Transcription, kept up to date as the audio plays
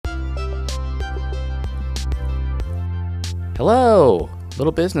Hello!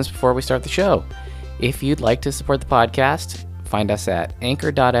 Little business before we start the show. If you'd like to support the podcast, find us at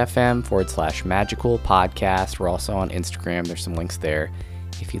anchor.fm/magical podcast. We're also on Instagram. There's some links there.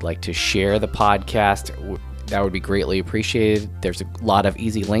 If you'd like to share the podcast, that would be greatly appreciated. There's a lot of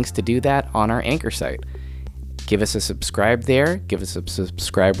easy links to do that on our Anchor site. Give us a subscribe there. Give us a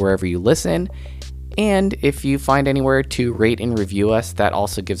subscribe wherever you listen. And if you find anywhere to rate and review us, that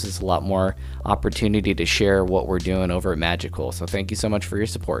also gives us a lot more opportunity to share what we're doing over at Magical. So thank you so much for your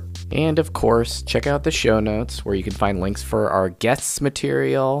support. And of course, check out the show notes where you can find links for our guests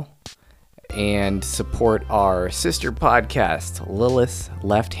material and support our sister podcast, Lilith's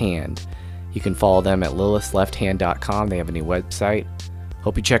Left Hand. You can follow them at lilithslefthand.com. They have a new website.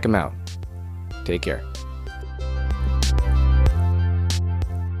 Hope you check them out. Take care.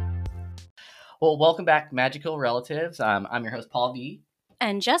 Well, welcome back, Magical Relatives. I'm your host, Paul V.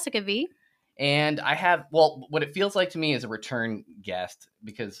 And Jessica V. And I have, what it feels like to me is a return guest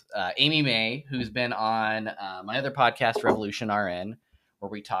because Amy May, who's been on my other podcast, Revolution RN,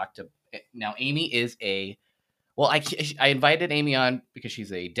 where we talked to, now Amy is I invited Amy on because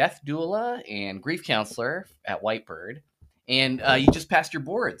she's a death doula and grief counselor at Whitebird. And you just passed your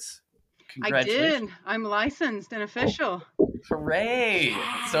boards. Congratulations. I did. I'm licensed and official. Hooray!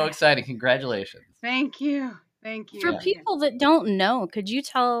 Yeah. So exciting. Congratulations. Thank you. Thank you. For people that don't know, could you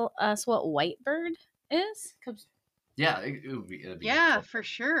tell us what Whitebird is? Yeah, it'd be yeah, for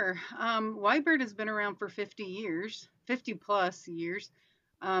sure. Whitebird has been around for 50 plus years.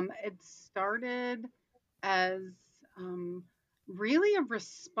 It started as really a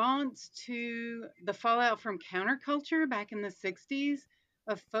response to the fallout from counterculture back in the 60s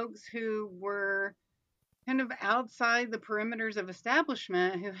of folks who were kind of outside the perimeters of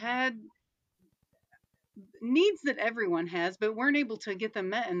establishment, who had needs that everyone has, but weren't able to get them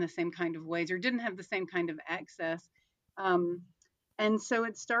met in the same kind of ways or didn't have the same kind of access. And so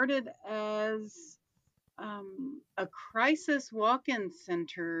it started as a crisis walk-in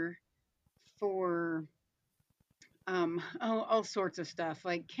center for all sorts of stuff,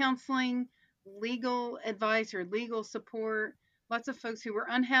 like counseling, legal advice or legal support, lots of folks who were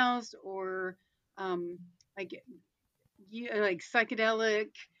unhoused or like psychedelic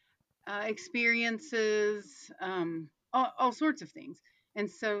experiences, all sorts of things.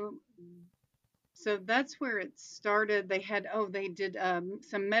 And so that's where it started. They did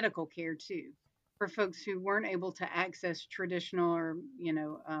some medical care too for folks who weren't able to access traditional or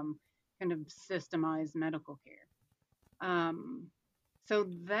kind of systemized medical care. So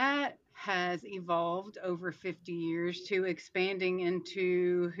that has evolved over 50 years to expanding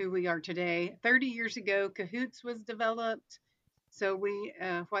into who we are today. 30 years ago, Cahoots was developed. So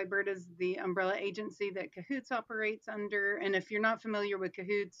Whitebird is the umbrella agency that Cahoots operates under. And if you're not familiar with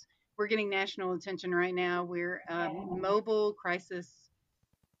Cahoots, we're getting national attention right now. We're a mobile crisis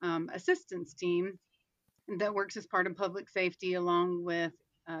assistance team that works as part of public safety along with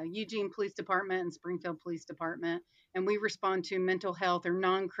Eugene Police Department and Springfield Police Department. And we respond to mental health or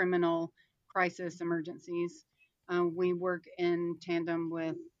non-criminal crisis emergencies. We work in tandem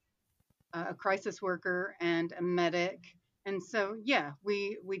with a crisis worker and a medic. And so,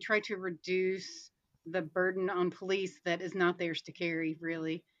 we try to reduce the burden on police that is not theirs to carry,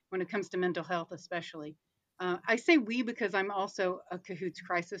 really, when it comes to mental health, especially. I say we because I'm also a Cahoots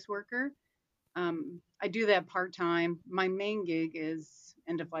crisis worker. I do that part-time. My main gig is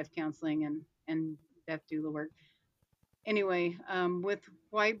end-of-life counseling and death doula work. Anyway, with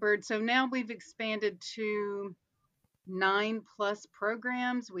Whitebird, so now we've expanded to 9+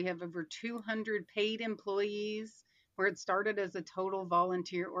 programs. We have over 200 paid employees, where it started as a total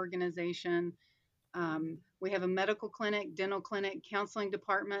volunteer organization. We have a medical clinic, dental clinic, counseling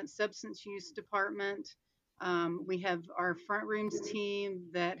department, substance use department. We have our front rooms team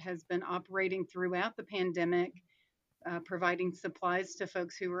that has been operating throughout the pandemic, providing supplies to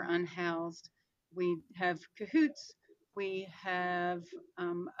folks who were unhoused. We have Cahoots. We have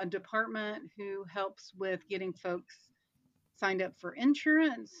a department who helps with getting folks signed up for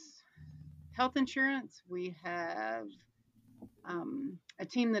insurance, health insurance. We have a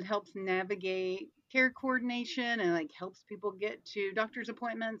team that helps navigate care coordination and helps people get to doctor's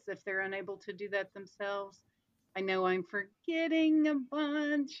appointments if they're unable to do that themselves. I know I'm forgetting a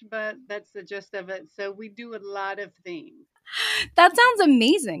bunch, but that's the gist of it. So we do a lot of things. That sounds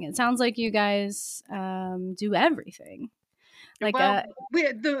amazing. It sounds like you guys do everything.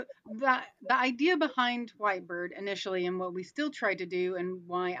 The idea behind Whitebird initially, and what we still try to do, and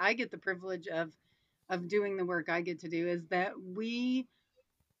why I get the privilege of doing the work I get to do, is that we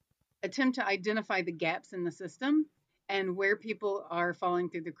attempt to identify the gaps in the system and where people are falling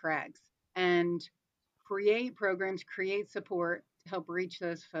through the cracks, and create programs, create support to help reach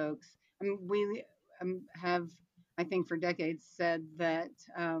those folks. I mean, we have, I think, for decades said that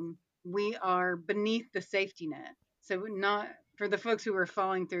we are beneath the safety net. So not for the folks who are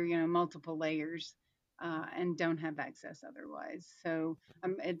falling through, multiple layers and don't have access otherwise. So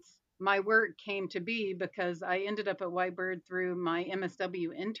it's my work came to be because I ended up at Whitebird through my MSW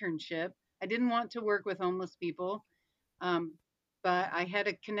internship. I didn't want to work with homeless people. Um, but I had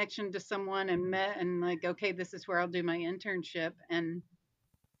a connection to someone and met and like, okay, this is where I'll do my internship and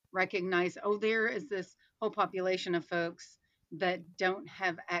recognize, oh, there is this whole population of folks that don't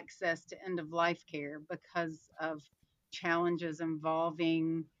have access to end of life care because of challenges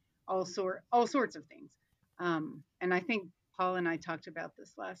involving all sorts of things. And I think Paul and I talked about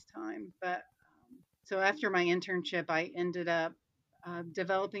this last time, but so after my internship, I ended up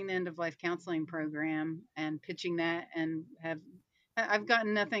developing the end of life counseling program and pitching that, and I've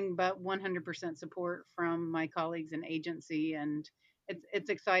gotten nothing but 100% support from my colleagues and agency, and it's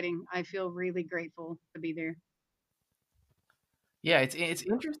exciting. I feel really grateful to be there. Yeah, it's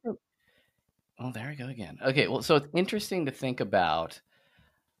interesting. Oh, there we go again. Okay, well, so it's interesting to think about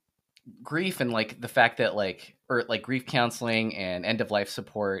grief and like the fact that like grief counseling and end of life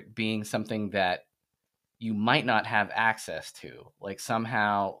support being something that you might not have access to. Like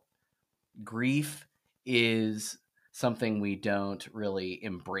somehow grief is something we don't really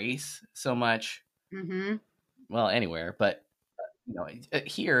embrace so much. Mm-hmm. Well, anywhere, but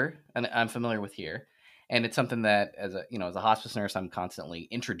here, and I'm familiar with here, and it's something that as a hospice nurse, I'm constantly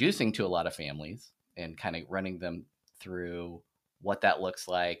introducing to a lot of families and kind of running them through what that looks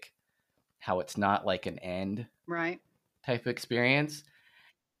like, how it's not like an end Right. type of experience,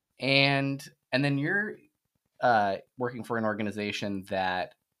 and then you're working for an organization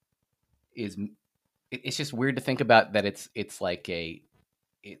that is it's just weird to think about that it's like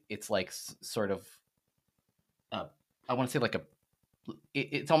it's like sort of I want to say like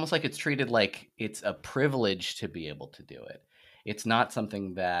it's almost like it's treated like it's a privilege to be able to do it. It's not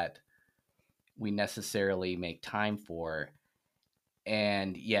something that we necessarily make time for,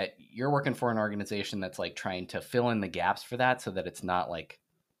 and yet you're working for an organization that's like trying to fill in the gaps for that so that it's not like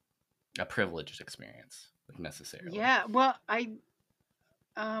a privileged experience necessarily. Yeah. Well,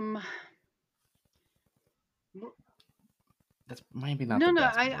 um That's maybe not no, the no,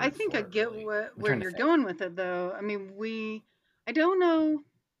 best I word think for I it, get really. I'm where trying to you're think. going with it though. I mean, I don't know,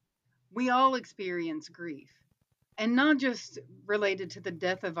 we all experience grief, and not just related to the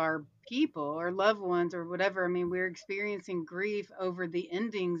death of our people or loved ones or whatever. I mean, we're experiencing grief over the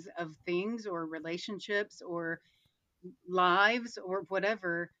endings of things or relationships or lives or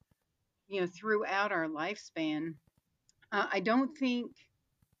whatever, throughout our lifespan. I don't think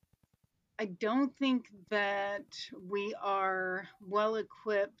that we are well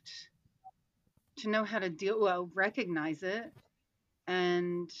equipped to know how to recognize it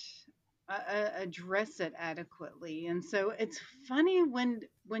and address it adequately. And so it's funny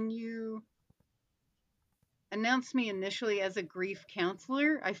when you announced me initially as a grief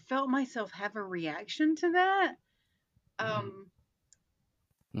counselor, I felt myself have a reaction to that. Um,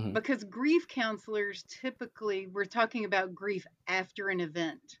 Mm-hmm. because grief counselors typically, we're talking about grief after an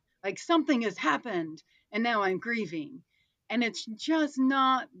event, like something has happened and now I'm grieving, and it's just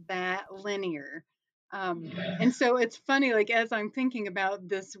not that linear. And so it's funny, like as I'm thinking about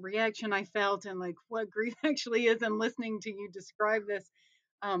this reaction I felt and like what grief actually is, and listening to you describe this,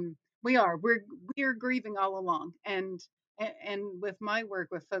 um, we're grieving all along, and with my work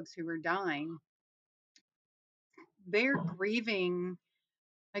with folks who are dying, they're grieving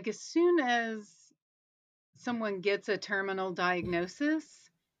like as soon as someone gets a terminal diagnosis.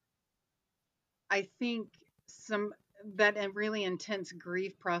 I think some that a really intense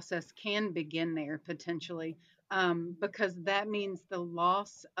grief process can begin there potentially, because that means the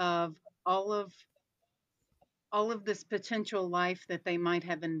loss of all of this potential life that they might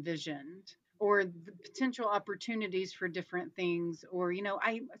have envisioned, or the potential opportunities for different things, or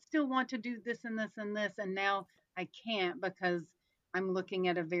I still want to do this and this and this, and now I can't because I'm looking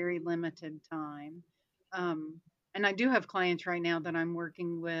at a very limited time. um, and I do have clients right now that I'm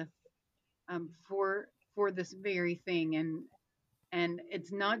working with, for this very thing, and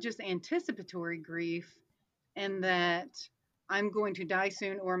it's not just anticipatory grief and that I'm going to die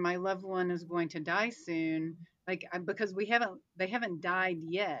soon or my loved one is going to die soon, like because they haven't died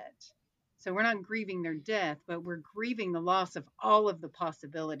yet. So we're not grieving their death, but we're grieving the loss of all of the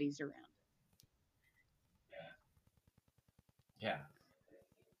possibilities around Yeah.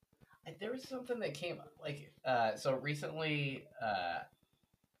 There was something that came like so recently.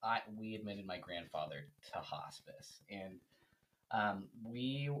 We admitted my grandfather to hospice, and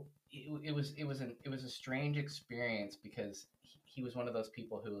we it was a strange experience because he was one of those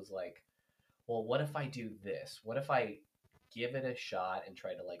people who was like, well, what if I do this? What if I give it a shot and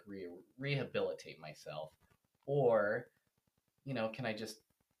try to like rehabilitate myself, or can I just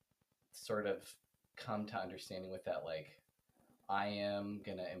sort of come to understanding with that, like, I am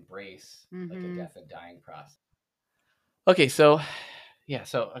gonna embrace like a Mm-hmm. death and dying process. Okay, so yeah,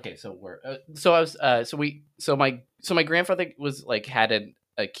 so okay, so we're so I was so my grandfather was like had an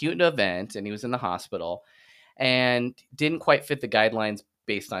acute event and he was in the hospital and didn't quite fit the guidelines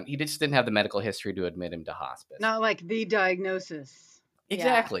based on he just didn't have the medical history to admit him to hospice. Not like the diagnosis.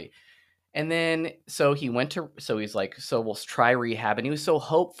 Exactly. And then so he went to so he's like, so we'll try rehab, and he was so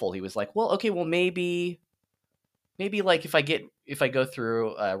hopeful. He was like, well, okay, well maybe like if I go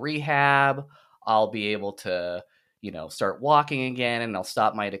through rehab, I'll be able to start walking again and I'll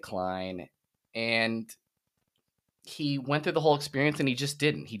stop my decline. And he went through the whole experience and he just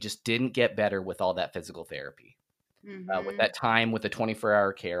didn't get better with all that physical therapy, with Mm-hmm. that time, with the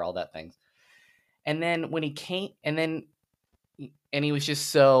 24-hour care, all that things. And then when he came, and he was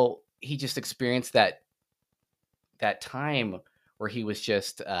just he just experienced that time where he was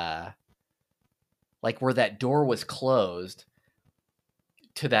just like where that door was closed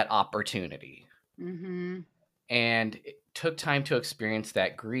to that opportunity. Mm-hmm. And it took time to experience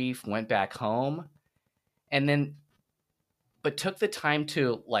that grief, went back home, and then but took the time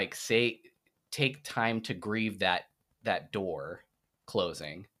to like take time to grieve that door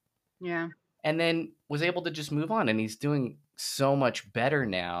closing. Yeah. And then was able to just move on, and he's doing so much better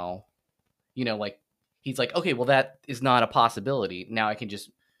now. Like he's like, okay, well, that is not a possibility. Now I can just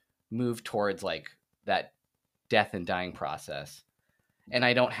move towards like that death and dying process, and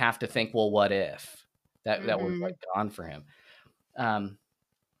I don't have to think, well, what if that was Mm-hmm. like gone for him. I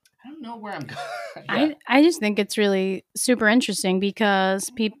don't know where I'm going. Yeah. I just think it's really super interesting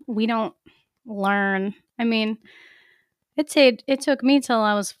because we don't learn. I mean, it took me till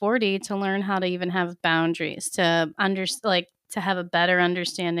I was 40 to learn how to even have boundaries, to to have a better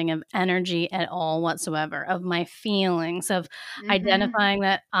understanding of energy at all whatsoever, of my feelings, of Mm-hmm. identifying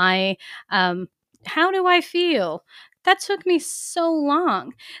that how do I feel? That took me so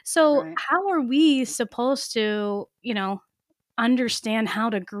long. So Right. how are we supposed to, understand how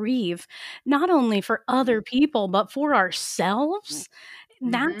to grieve, not only for other people, but for ourselves?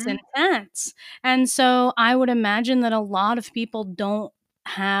 That's Mm-hmm. intense. And so I would imagine that a lot of people don't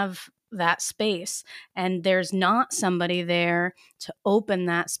have that space, and there's not somebody there to open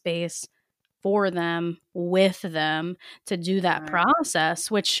that space for them, with them, to do that Right. process,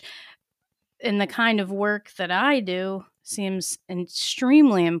 which in the kind of work that I do seems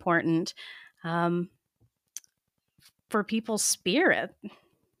extremely important, um, for people's spirit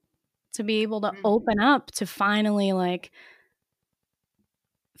to be able to Mm. open up to finally like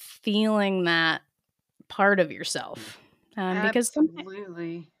feeling that part of yourself. Because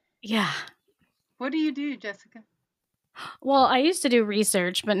Absolutely. yeah. What do you do, Jessica? Well, I used to do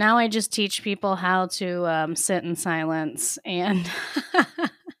research, but now I just teach people how to sit in silence and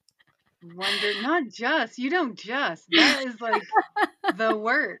Wonder, not just, you don't just. That is like the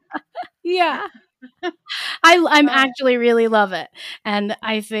work. yeah. I'm Uh, actually really love it. And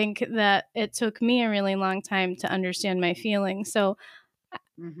I think that it took me a really long time to understand my feelings. So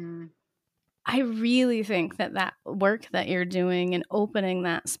mm-hmm. I really think that that work that you're doing and opening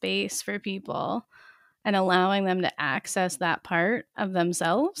that space for people and allowing them to access that part of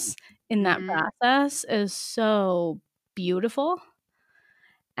themselves in that Mm-hmm. process is so beautiful.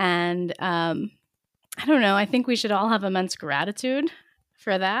 And I don't know, I think we should all have immense gratitude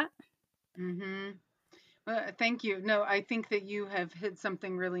for that. Mm-hmm. Thank you. No, I think that you have hit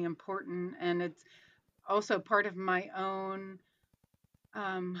something really important, and it's also part of my own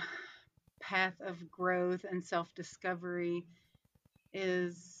um, path of growth and self discovery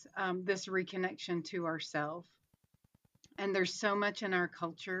is this reconnection to ourself. And there's so much in our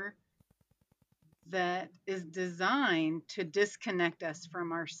culture that is designed to disconnect us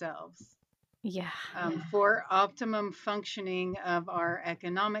from ourselves, Yeah. for optimum functioning of our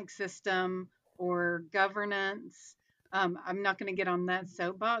economic system or governance. I'm not going to get on that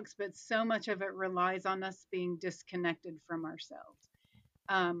soapbox, but so much of it relies on us being disconnected from ourselves.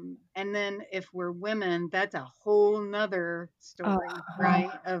 And then if we're women, that's a whole nother story, Uh-huh.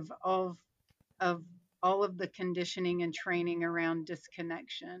 right? Of all of the conditioning and training around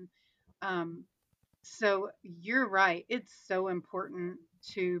disconnection. Um, so you're right. It's so important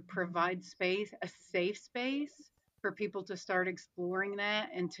to provide space, a safe space for people to start exploring that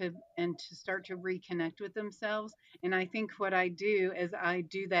and to start to reconnect with themselves. And I think what I do is I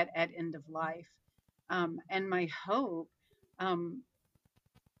do that at end of life. And my hope, um,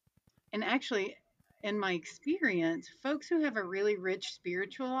 And actually, in my experience, folks who have a really rich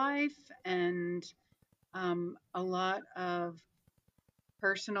spiritual life and a lot of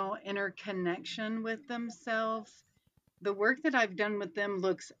personal interconnection with themselves, the work that I've done with them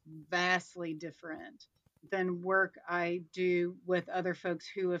looks vastly different than work I do with other folks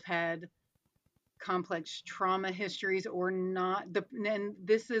who have had complex trauma histories or not. And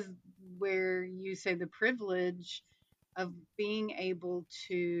this is where you say the privilege of being able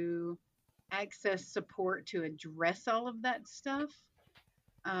to access support to address all of that stuff.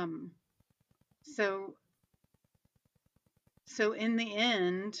 Um, so so in the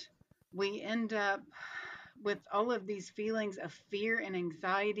end, we end up with all of these feelings of fear and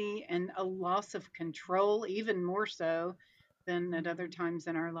anxiety and a loss of control, even more so than at other times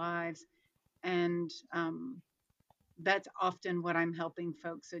in our lives. And that's often what I'm helping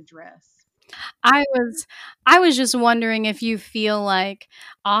folks address. I was just wondering if you feel like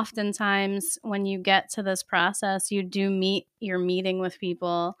oftentimes when you get to this process, you're meeting with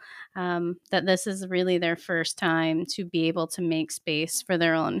people, that this is really their first time to be able to make space for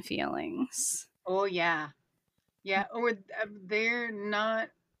their own feelings. Oh, yeah. Yeah. Or they're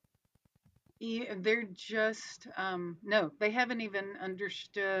not, they're just, no, they haven't even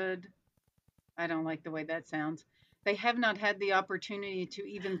understood. I don't like the way that sounds. They have not had the opportunity to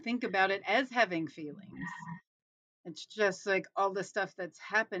even think about it as having feelings. It's just like all the stuff that's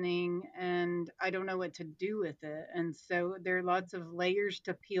happening, and I don't know what to do with it. And so there are lots of layers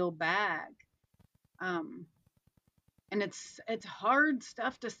to peel back. Um, and it's hard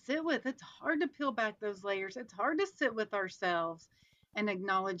stuff to sit with. It's hard to peel back those layers. It's hard to sit with ourselves and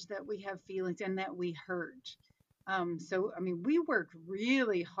acknowledge that we have feelings and that we hurt. So I mean, we work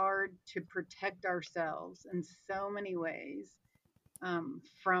really hard to protect ourselves in so many ways,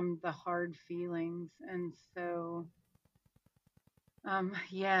 from the hard feelings. And so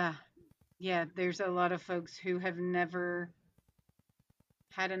yeah, yeah, there's a lot of folks who have never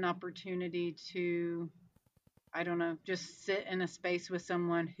had an opportunity to, I don't know, just sit in a space with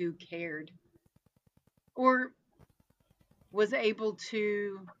someone who cared or was able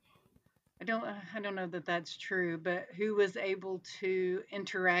to, I don't know that that's true, but who was able to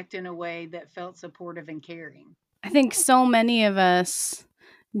interact in a way that felt supportive and caring. I think so many of us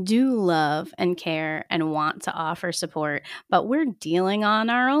do love and care and want to offer support, but we're dealing on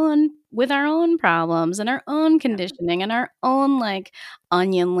our own with our own problems and our own Yeah. conditioning and our own like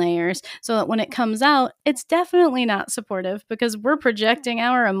onion layers. So that when it comes out, it's definitely not supportive because we're projecting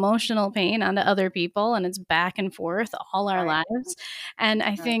our emotional pain onto other people and it's back and forth all our Right. lives. And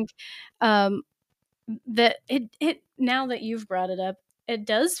I Right. think that it now that you've brought it up, it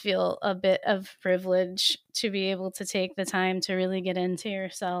does feel a bit of privilege to be able to take the time to really get into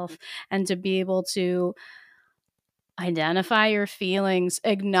yourself and to be able to identify your feelings,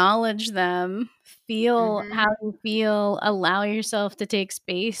 acknowledge them, feel how Hmm. you feel, allow yourself to take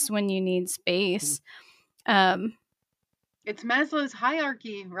space when you need space. Um, It's Maslow's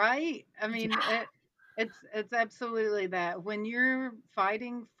hierarchy, right? I mean, yeah, it's absolutely that. When you're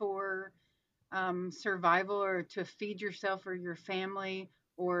fighting for survival or to feed yourself or your family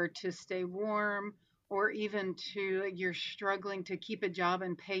or to stay warm or even to you're struggling to keep a job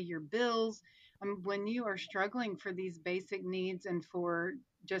and pay your bills. When you are struggling for these basic needs and for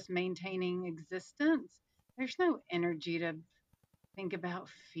just maintaining existence, there's no energy to think about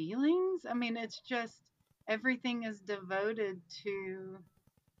feelings. I mean, it's just everything is devoted to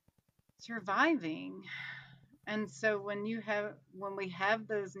surviving. And so when we have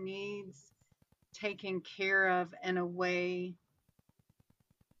those needs taken care of in a way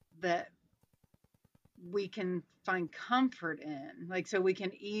that we can find comfort in, like so we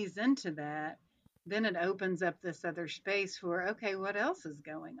can ease into that, then it opens up this other space for, okay, what else is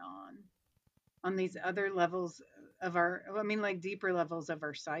going on these other levels of our, I mean, like deeper levels of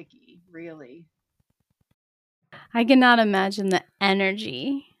our psyche, really. I cannot imagine the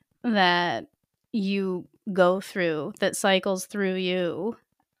energy that you go through that cycles through you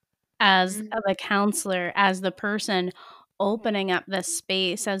as Mm-hmm. the counselor, as the person opening up this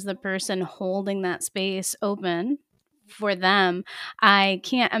space, as the person holding that space open for them. I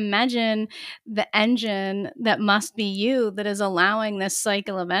can't imagine the engine that must be you that is allowing this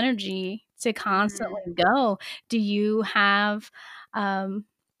cycle of energy to constantly Mm-hmm. go. Do you have um,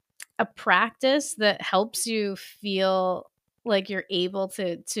 a practice that helps you feel like you're able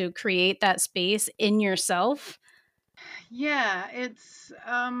to create that space in yourself? Yeah, it's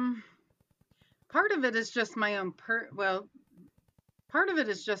part of it is just my own part of it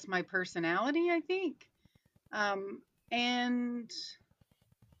is just my personality, I think. And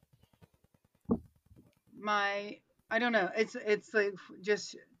my I don't know, it's like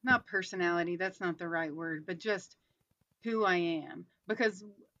just not personality, that's not the right word, but just who I am. Because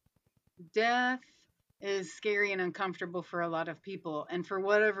death is scary and uncomfortable for a lot of people. And for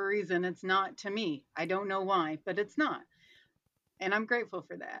whatever reason, it's not to me. I don't know why, but it's not. And I'm grateful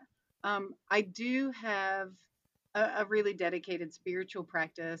for that. I do have a really dedicated spiritual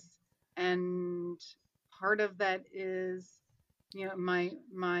practice, and part of that is,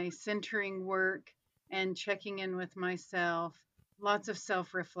 my centering work and checking in with myself, lots of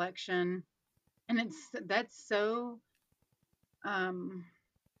self reflection, and that's so um,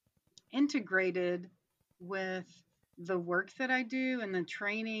 integrated with the work that I do and the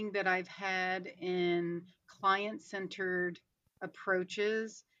training that I've had in client centered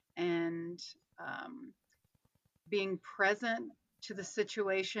approaches and um, being present to the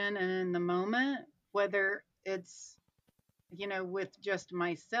situation and in the moment, whether it's, with just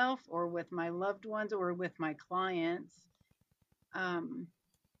myself or with my loved ones or with my clients. Um,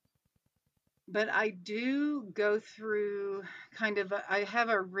 but I do go through I have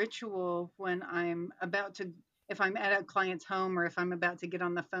a ritual when I'm about to, if I'm at a client's home or if I'm about to get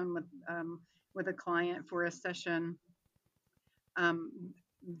on the phone with a client for a session, um,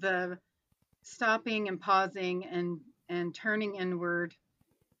 the stopping and pausing and turning inward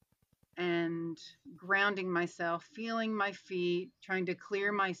and grounding myself, feeling my feet, trying to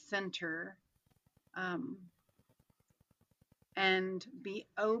clear my center, um, and be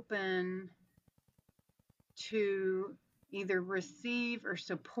open to either receive or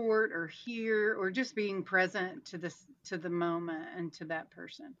support or hear or just being present to the moment and to that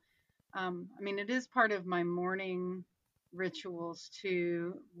person. I mean, it is part of my morning rituals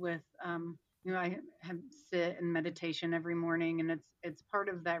too. With I have sit and meditation every morning, and it's part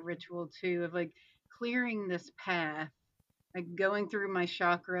of that ritual too of like clearing this path, like going through my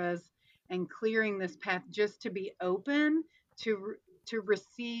chakras and clearing this path just to be open to to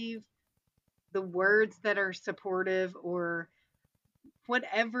receive the words that are supportive or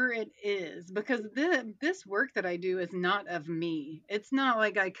whatever it is, because this work that I do is not of me. It's not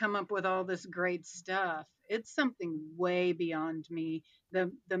like I come up with all this great stuff. It's something way beyond me.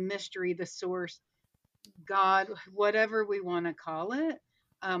 The mystery, the source, God, whatever we want to call it.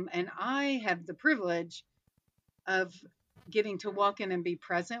 And I have the privilege of getting to walk in and be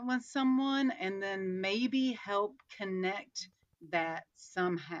present with someone and then maybe help connect that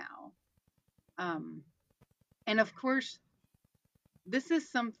somehow. Um, and of course, this is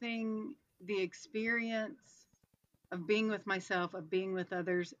something, the experience of being with myself, of being with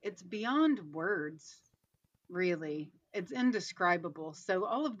others, it's beyond words, really. It's indescribable. So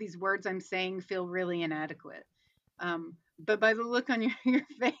all of these words I'm saying feel really inadequate. But by the look on your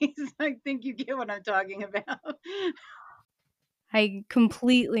face, I think you get what I'm talking about. I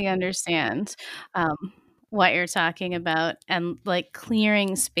completely understand um, what you're talking about and like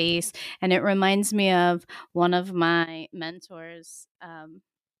clearing space. And it reminds me of one of my mentors.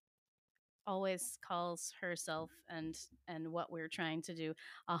 Always calls herself and what we're trying to do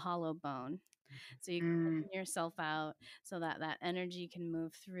a hollow bone. So you Mm, open yourself out so that that energy can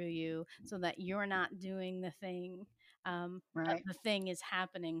move through you, so that you're not doing the thing, but right. the thing is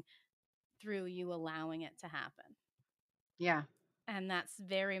happening through you allowing it to happen. Yeah. And that's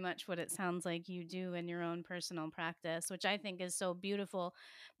very much what it sounds like you do in your own personal practice, which I think is so beautiful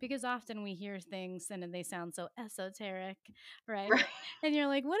because often we hear things and they sound so esoteric, right? Right. And you're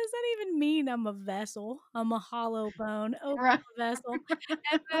like, what does that even mean? I'm a vessel, I'm a hollow bone, open Right. vessel.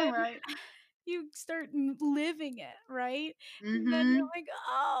 And then Right. you start living it, right? And then Mm-hmm. you're like,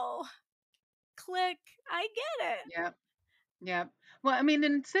 oh, click, I get it. Yep. Yep. Well, I mean,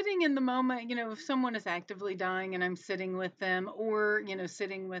 and sitting in the moment, if someone is actively dying and I'm sitting with them, or,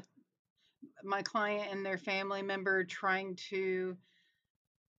 sitting with my client and their family member trying to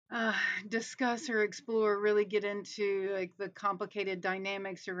uh, discuss or explore, really get into like the complicated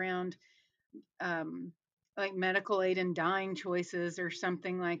dynamics around um, like medical aid and dying choices or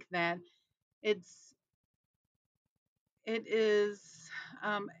something like that. It's it is.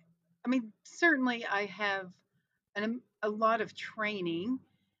 Um, I mean, certainly I have a lot of training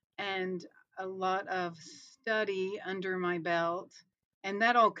and a lot of study under my belt, and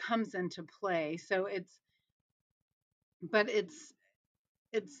that all comes into play. So but it's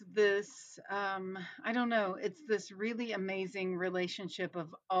this I don't know, it's this really amazing relationship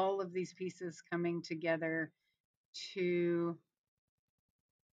of all of these pieces coming together to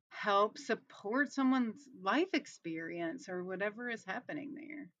help support someone's life experience or whatever is happening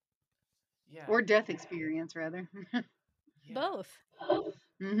there, Yeah, or death experience rather. yeah, Both.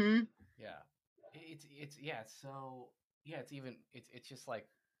 Mm-hmm. yeah. It's yeah. So yeah, it's even it's just like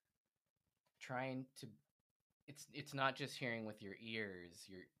trying to it's not just hearing with your ears.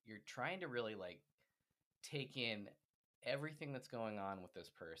 You're trying to really like take in everything that's going on with this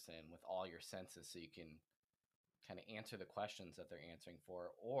person with all your senses, so you can kind of answer the questions that they're answering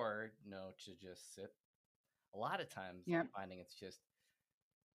for, or no, to just sit. A lot of times I'm Yep. finding it's just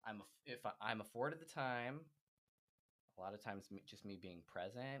if I'm afforded the time, a lot of times just me being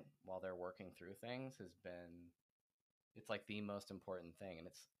present while they're working through things has been, it's like the most important thing.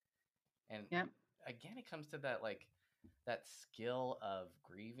 And Yep. again, it comes to that, like, that skill of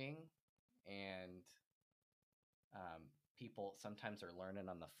grieving, and people sometimes are learning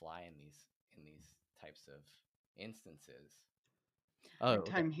on the fly in these types of instances. Hard Oh,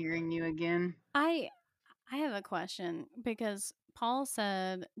 time hearing you again. I have a question because Paul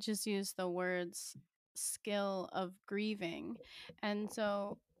said just use the words skill of grieving. And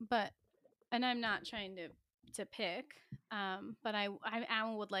so, but, and I'm not trying to pick, but I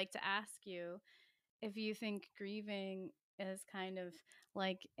would like to ask you if you think grieving is kind of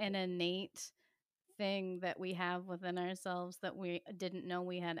like an innate thing that we have within ourselves that we didn't know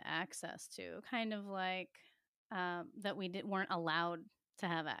we had access to, kind of like that weren't allowed to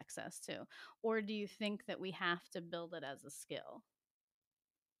have access to, or do you think that we have to build it as a skill?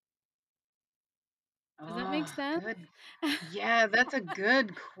 Does that make Oh, sense? good. Yeah, that's a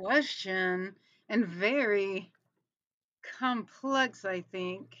good question and very complex, I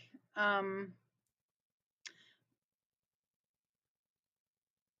think.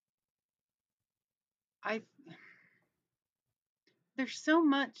 I there's so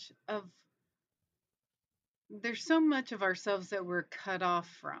much of there's so much of ourselves that we're cut off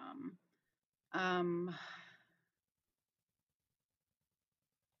from. Um,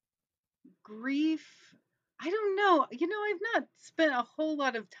 Grief, I don't know. I've not spent a whole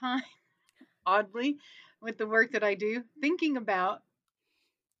lot of time, oddly, with the work that I do, thinking about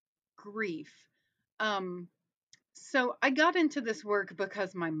grief. Um, so I got into this work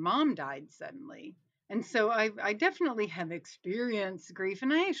because my mom died suddenly. And so I definitely have experienced grief.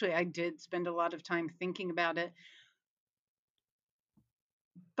 And I did spend a lot of time thinking about it.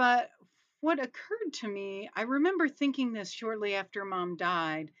 But what occurred to me, I remember thinking this shortly after mom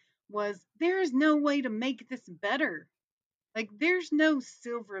died, was there is no way to make this better. Like, there's no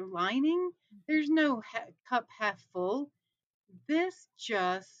silver lining, there's no cup half full. This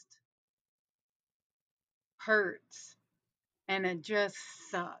just hurts and it just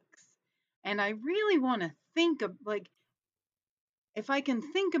sucks. And I really want to think of, like, if I can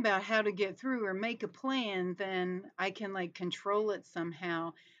think about how to get through or make a plan, then I can like control it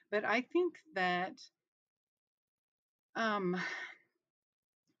somehow. But I think that um,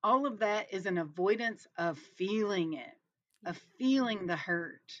 all of that is an avoidance of feeling it, of feeling the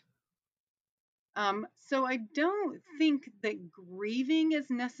hurt. So I don't think that grieving is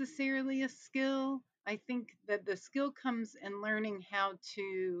necessarily a skill. I think that the skill comes in learning how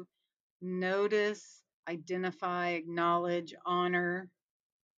to notice, identify, acknowledge, honor.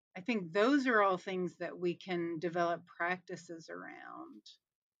 I think those are all things that we can develop practices around.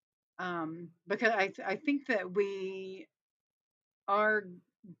 Because I think that we are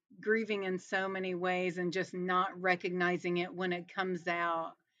grieving in so many ways and just not recognizing it when it comes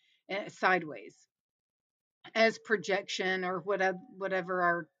out sideways as projection or whatever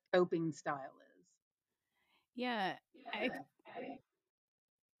our coping style is. Yeah, I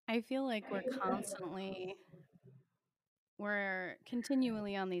I feel like we're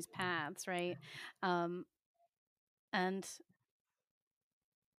continually on these paths, right? Um, and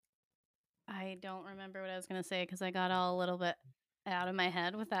I don't remember what I was gonna say because I got all a little bit out of my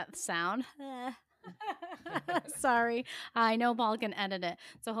head with that sound. Sorry. I know Paul can edit it,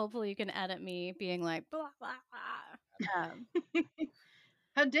 so hopefully you can edit me being like blah blah blah.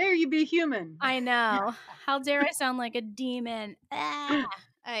 How dare you be human? I know. How dare I sound like a demon?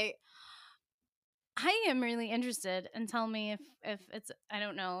 I I am really interested, and tell me if it's, I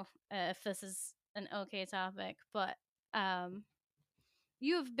don't know if this is an okay topic, but um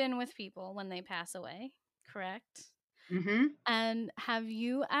you have been with people when they pass away, correct? Mm-hmm. And have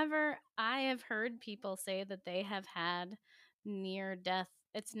you ever, I have heard people say that they have had near death,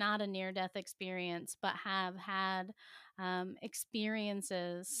 it's not a near death experience, but have had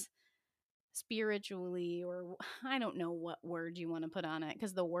experiences spiritually, or I don't know what word you want to put on it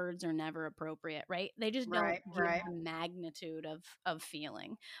because the words are never appropriate, right? They just don't Right, give right. the magnitude of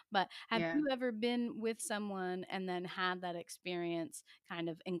feeling. But have Yeah. you ever been with someone and then had that experience kind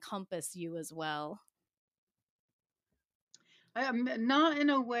of encompass you as well? Not in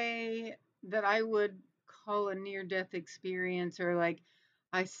a way that I would call a near death experience or like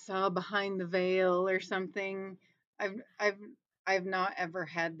I saw behind the veil or something. I've I've I've not ever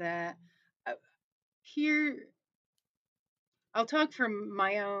had that. Uh, Here I'll talk from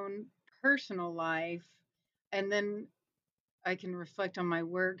my own personal life, and then I can reflect on my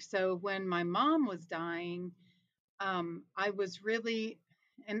work. So when my mom was dying, I was really,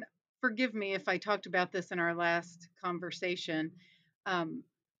 and forgive me if I talked about this in our last conversation, um,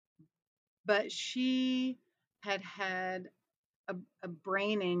 but she had had a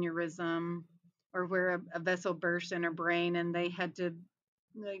brain aneurysm, or where a vessel burst in her brain, and they had to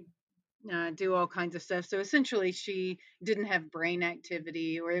like do all kinds of stuff. So essentially, she didn't have brain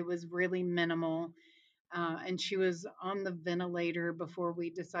activity, or it was really minimal. And she was on the ventilator before we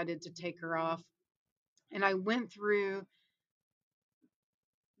decided to take her off. And I went through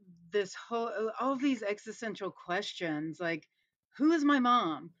this whole all these existential questions, like, who is my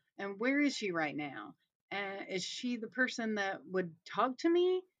mom and where is she right now, and is she the person that would talk to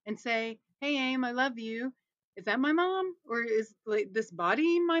me and say, hey Aim, I love you? Is that my mom, or is like this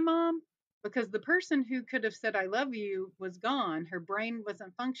body my mom? Because the person who could have said I love you was gone. Her brain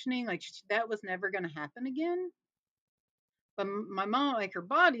wasn't functioning, like that was never going to happen again. But my mom, like, her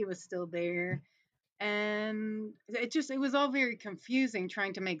body was still there, and it was all very confusing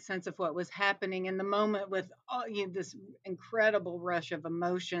trying to make sense of what was happening in the moment, with all, this incredible rush of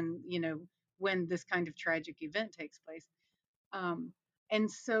emotion, when this kind of tragic event takes place. um, and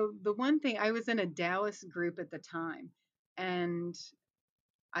so the one thing, I was in a Taoist group at the time, and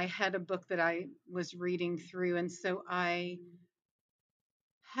I had a book that I was reading through, and so I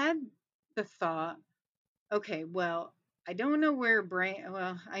had the thought, okay, well, I don't know where her brain,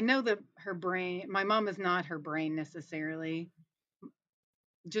 well, I know that her brain, my mom is not her brain necessarily,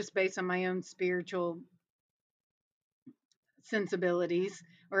 just based on my own spiritual sensibilities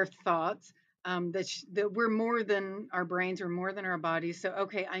or thoughts, that we're more than our brains, or more than our bodies. So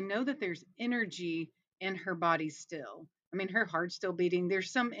okay, I know that there's energy in her body still. I mean, her heart's still beating,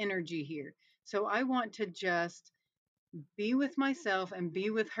 there's some energy here. So I want to just be with myself and be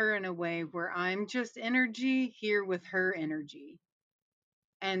with her in a way where I'm just energy here with her energy,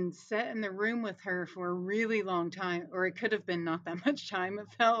 and sat in the room with her for a really long time, or it could have been not that much time. It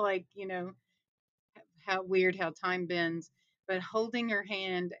felt like, how weird how time bends, but holding her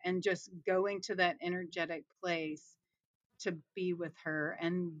hand and just going to that energetic place to be with her.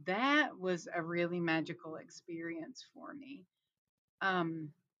 And that was a really magical experience for me. Um,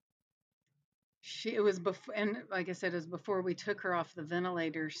 it was before, and like I said, it was before we took her off the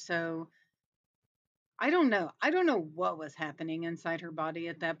ventilator. So I don't know. I don't know what was happening inside her body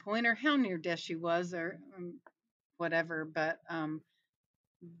at that point, or how near death she was, or whatever. But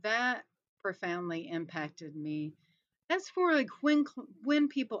that profoundly impacted me. As for like when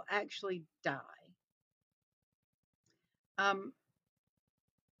people actually die, um,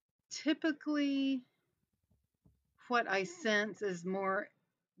 typically what I sense is more,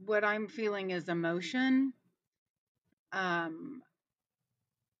 what I'm feeling is emotion. Um,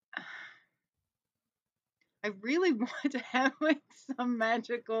 I really want to have like some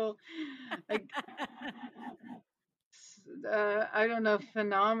magical, like, I don't know,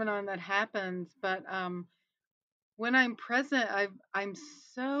 phenomenon that happens, but when I'm present, I'm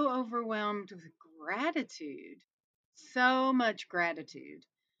so overwhelmed with gratitude, so much gratitude,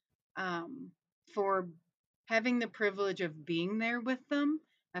 um, for having the privilege of being there with them,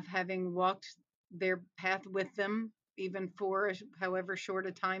 of having walked their path with them, even for however short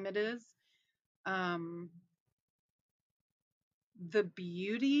a time it is. Um, the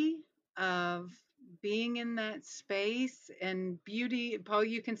beauty of being in that space, and beauty, Paul,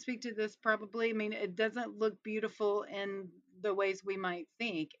 you can speak to this probably. I mean, it doesn't look beautiful in the ways we might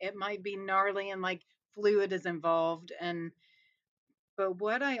think. It might be gnarly and like fluid is involved, and but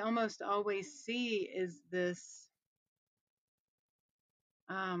what I almost always see is this,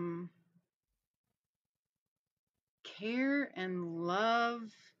 um, care and love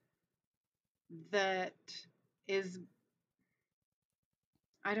that is,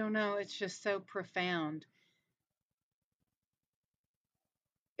 I don't know, it's just so profound.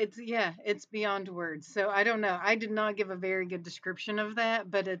 It's, yeah, it's beyond words. So I don't know. I did not give a very good description of that,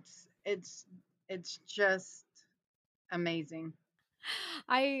 but it's just amazing.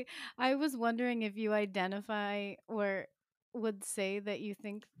 I was wondering if you identify or would say that you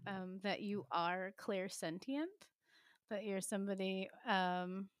think that you are clairsentient, that you're somebody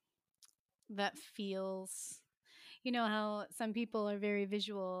that feels. You know how some people are very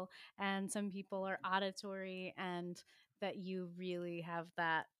visual and some people are auditory, and that you really have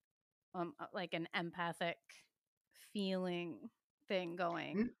that like an empathic feeling thing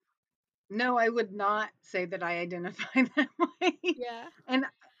going. N- No, I would not say that I identify that way. Yeah. and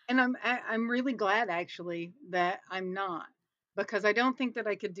I'm really glad actually that I'm not, because I don't think that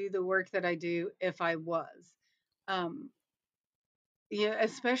I could do the work that I do if I was. Um, yeah,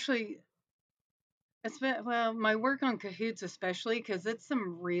 well, my work on Cahoots especially because it's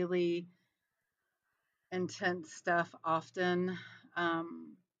some really intense stuff often,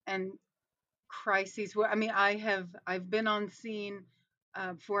 and crises. Well, I mean, I've been on scene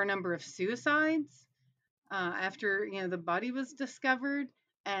for a number of suicides after the body was discovered,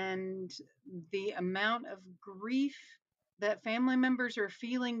 and the amount of grief that family members are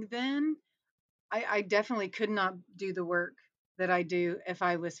feeling then. I definitely could not do the work that I do if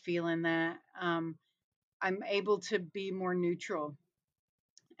I was feeling that. I'm able to be more neutral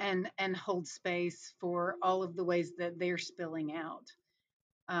and hold space for all of the ways that they're spilling out.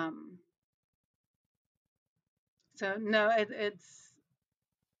 Um, so no, it's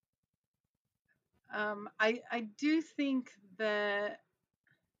I do think that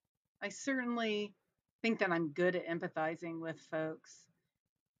I certainly think that I'm good at empathizing with folks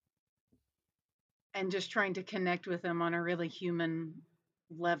and just trying to connect with them on a really human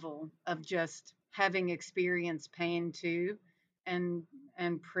level of just having experienced pain too, and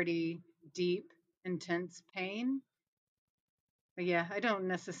pretty deep intense pain. But yeah, I don't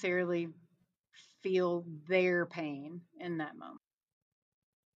necessarily feel their pain in that moment.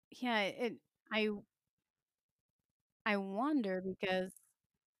 Yeah, I I wonder because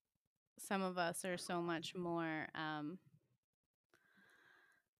some of us are so much more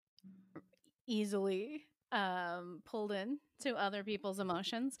easily pulled in to other people's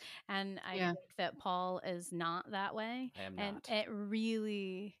emotions, and I Yeah. think that Paul is not that way, I am and not. it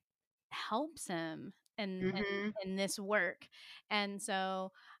really helps him Mhm. in this work. And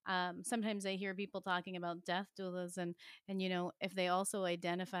so sometimes I hear people talking about death doulas, and if they also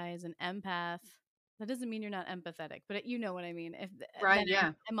identify as an empath, that doesn't mean you're not empathetic, but you know what I mean. If Right, then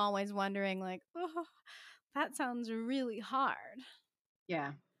yeah. I'm always wondering, like, oh, that sounds really hard.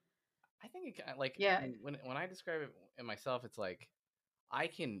 Yeah. I think like Yeah. when I describe it in myself, it's like I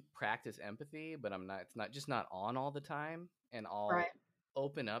can practice empathy, but I'm not. It's not just not on all the time, and I'll Right.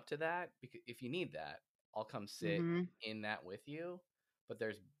 open up to that because if you need that, I'll come sit Mhm. in that with you. But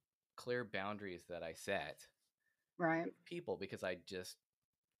there's clear boundaries that I set Right. with people because I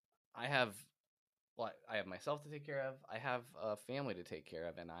have I have myself to take care of. I have a family to take care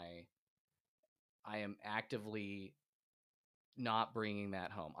of, and I am actively not bringing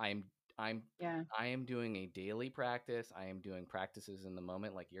that home. I'm Yeah. I am doing a daily practice. I am doing practices in the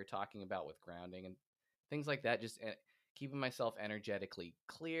moment like you're talking about with grounding and things like that, just keeping myself energetically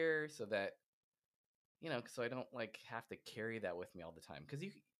clear so that so I don't like have to carry that with me all the time cuz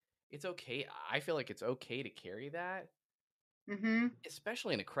it's okay. I feel like it's okay to carry that, Mhm.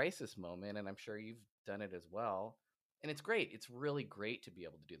 especially in a crisis moment, and I'm sure you've done it as well. And it's great. It's really great to be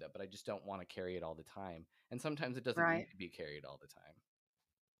able to do that, but I just don't want to carry it all the time. And sometimes it doesn't need Right. to be carried all the time.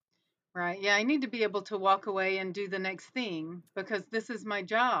 Right. Yeah, I need to be able to walk away and do the next thing because this is my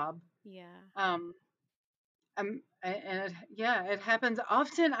job. Yeah. Um, and yeah, it happens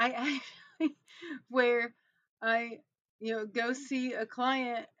often. I actually where I go see a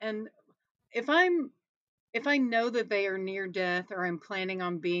client, and if I'm if I know that they are near death or I'm planning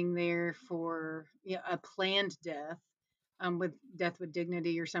on being there for a planned death, with death with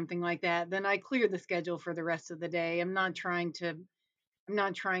dignity or something like that, then I clear the schedule for the rest of the day. I'm not trying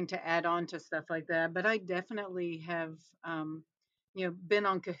to add on to stuff like that, but I definitely have, been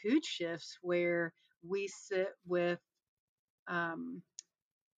on Kahoot shifts where we sit with um,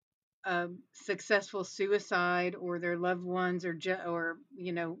 a successful suicide or their loved ones or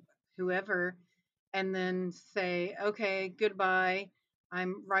whoever, and then say, okay, goodbye.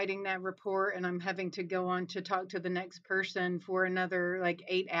 I'm writing that report and I'm having to go on to talk to the next person for another like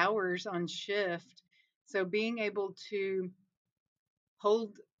 8 hours on shift. So being able to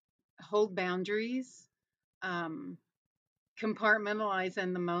hold boundaries, um, compartmentalize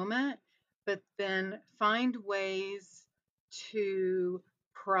in the moment, but then find ways to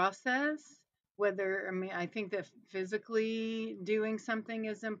process. Whether, I mean, I think that physically doing something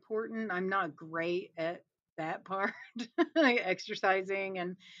is important. I'm not great at that part, like exercising,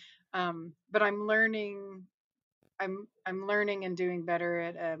 and but I'm learning. I'm learning and doing better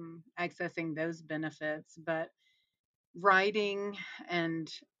at accessing those benefits. But writing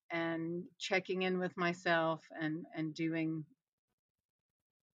and checking in with myself and doing,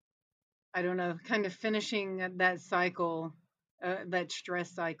 I don't know, kind of finishing that cycle, that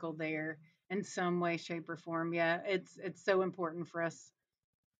stress cycle there in some way, shape, or form. Yeah, it's so important for us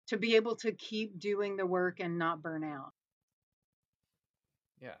to be able to keep doing the work and not burn out.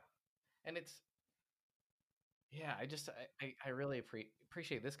 Yeah. And Yeah, I really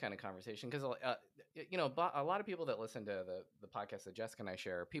appreciate this kind of conversation because a lot of people that listen to the podcast that Jessica and I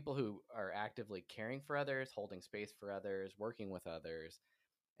share are people who are actively caring for others, holding space for others, working with others,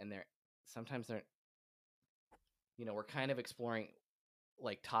 and they're we're kind of exploring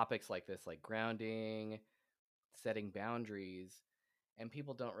like topics like this, like grounding, setting boundaries, and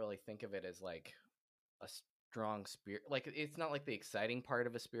people don't really think of it as like a strong spirit. Like it's not like the exciting part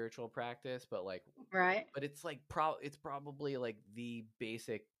of a spiritual practice, but Right. it's like it's probably like the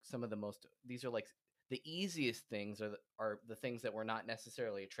basic, some of the most, these are like the easiest things, are the things that we're not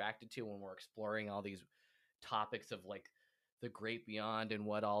necessarily attracted to when we're exploring all these topics of like the great beyond and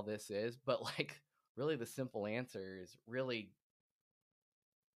what all this is. But like really the simple answers really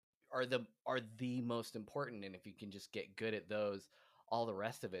are the most important, and if you can just get good at those, all the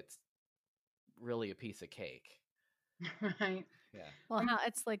rest of it's really a piece of cake. Right. Yeah. Well, how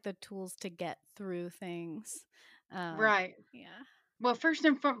it's like the tools to get through things. Right. Yeah. Well, first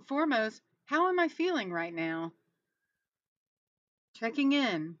and foremost, how am I feeling right now? Checking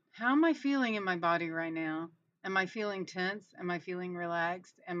in. How am I feeling in my body right now? Am I feeling tense? Am I feeling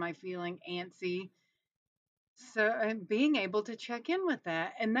relaxed? Am I feeling antsy? So, being able to check in with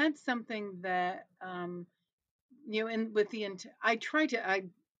that, and that's something that and with I try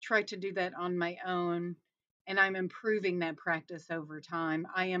to do that on my own, and I'm improving that practice over time.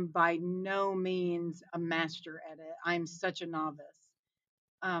 I am by no means a master at it. I'm such a novice.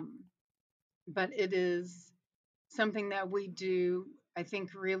 Um, but it is something that we do, I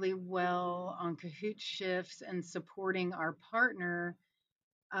think, really well on Kahoot shifts and supporting our partner,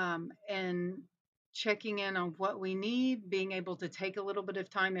 and checking in on what we need, being able to take a little bit of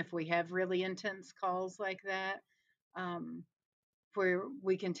time if we have really intense calls like that, um, where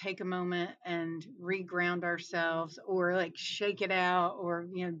we can take a moment and reground ourselves or like shake it out or,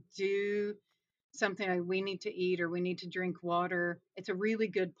 do something like we need to eat or we need to drink water. It's a really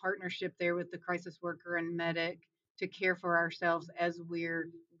good partnership there with the crisis worker and medic to care for ourselves as we're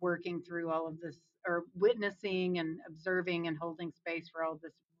working through all of this or witnessing and observing and holding space for all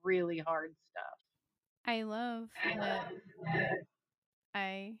this really hard stuff. I love that.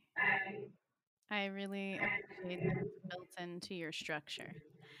 I I really appreciate that it's built into your structure.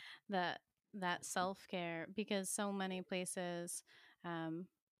 That that self-care, because so many places, um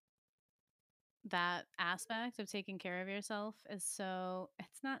that aspect of taking care of yourself is so,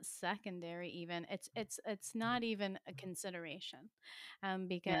 it's not secondary, even it's not even a consideration,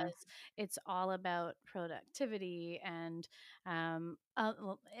 Yeah, because it's all about productivity, and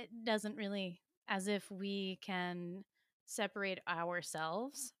well, it doesn't really, as if we can separate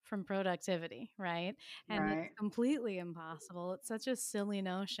ourselves from productivity, right? And it's right, completely impossible. It's such a silly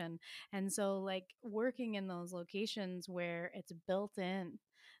notion. And so like working in those locations where it's built in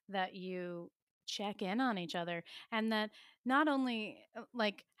that you check in on each other, and that not only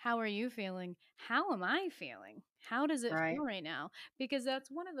like how are you feeling, how am I feeling, how does it right, feel right now, because that's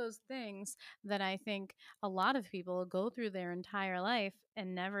one of those things that I think a lot of people go through their entire life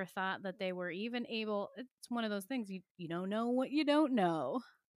and never thought that they were even able. It's one of those things, you don't know what you don't know,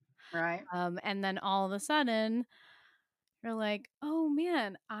 right, and then all of a sudden you're like, oh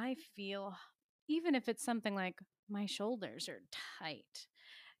man, I feel, even if it's something like my shoulders are tight,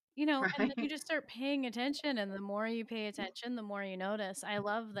 and then you right. just start paying attention, and the more you pay attention, the more you notice. I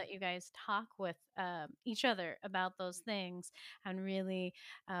love that you guys talk with each other about those things and really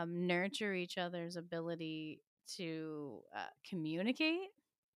nurture each other's ability to communicate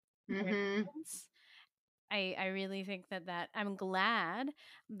their Mhm. needs. I really think that I'm glad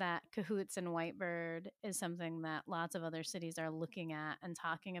that Cahoots and Whitebird is something that lots of other cities are looking at and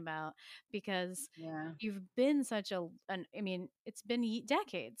talking about, because Yeah, you've been such I mean, it's been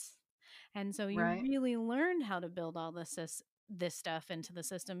decades. And so you right, really learned how to build all this stuff into the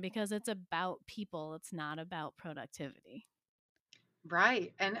system, because it's about people, it's not about productivity.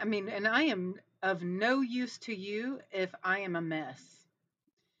 right. And I mean, and I am of no use to you if I am a mess.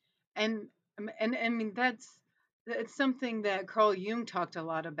 And and I mean that's something that Carl Jung talked a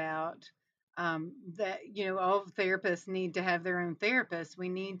lot about. That all therapists need to have their own therapist. We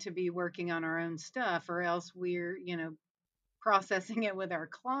need to be working on our own stuff, or else we're processing it with our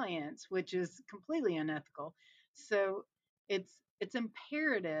clients, which is completely unethical. So it's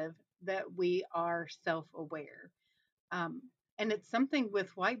imperative that we are self aware, um, and it's something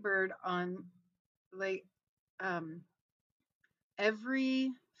with Whitebird on like um,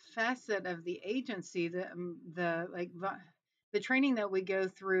 every facet of the agency, the training that we go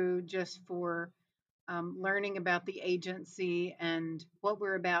through just for learning about the agency and what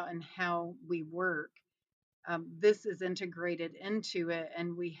we're about and how we work. This is integrated into it,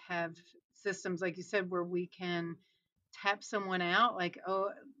 and we have systems, like you said, where we can tap someone out, like, oh,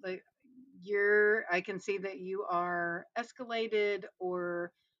 like I can see that you are escalated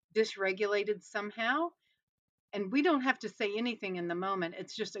or dysregulated somehow. And we don't have to say anything in the moment.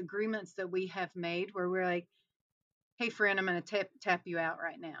 It's just agreements that we have made where we're like, hey, friend, I'm going to tap you out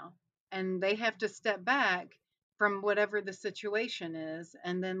right now. And they have to step back from whatever the situation is.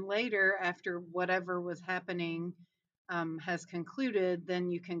 And then later, after whatever was happening has concluded,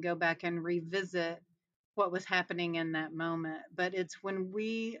 then you can go back and revisit what was happening in that moment. But it's when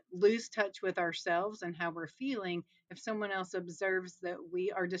we lose touch with ourselves and how we're feeling, if someone else observes that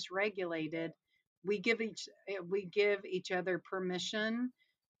we are dysregulated, we give each other permission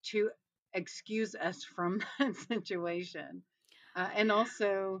to excuse us from that situation. And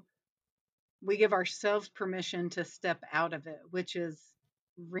also, we give ourselves permission to step out of it, which is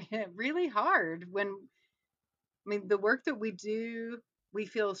really hard when, I mean, the work that we do, we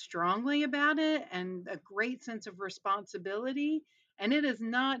feel strongly about it and a great sense of responsibility. And it is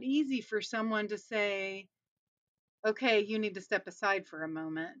not easy for someone to say, okay, you need to step aside for a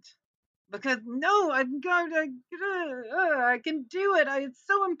moment. Because no, I can do it. It's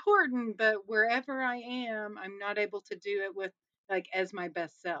so important. But wherever I am, I'm not able to do it with like as my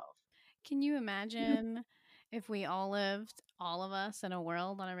best self. Can you imagine if we all lived, all of us, in a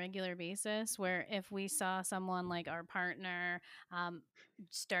world on a regular basis where if we saw someone like our partner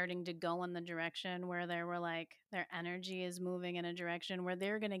starting to go in the direction where they were like their energy is moving in a direction where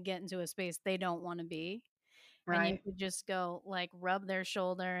they're going to get into a space they don't want to be? And you Right. could just go like rub their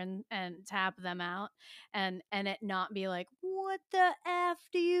shoulder and tap them out and it not be like, what the F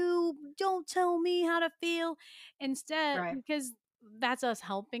do you don't tell me how to feel, instead, Right. because that's us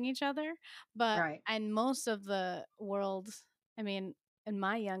helping each other. But Right. and most of the world, I mean, in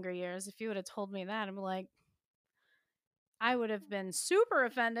my younger years, if you would have told me that, I'm like, I would have been super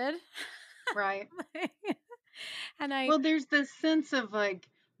offended. Right. And I Well, there's this sense of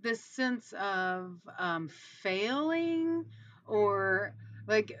failing, or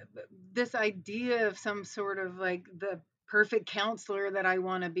like this idea of some sort of like the perfect counselor that I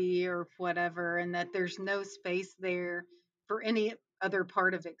want to be or whatever, and that there's no space there for any other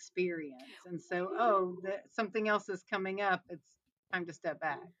part of experience. And so, oh, that something else is coming up. It's time to step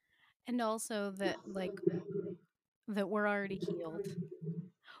back. and also that like that we're already healed.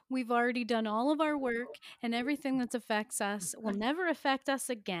 We've already done all of our work, and everything that affects us will never affect us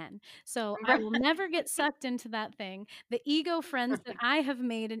again. So I will never get sucked into that thing. The ego friends that I have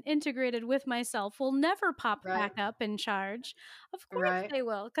made and integrated with myself will never pop Right. back up in charge. Of course Right. they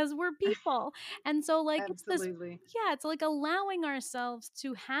will, because we're people. And so, like, it's this. Absolutely. Yeah, it's like allowing ourselves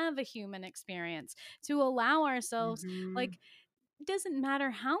to have a human experience, to allow ourselves, Hmm. like, it doesn't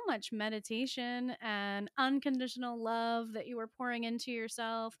matter how much meditation and unconditional love that you are pouring into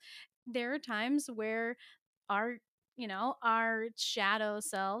yourself. There are times where our our shadow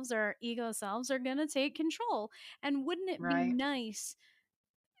selves or our ego selves are going to take control. And wouldn't it be Right. nice?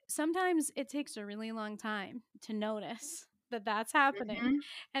 Sometimes it takes a really long time to notice that that's happening. Hmm.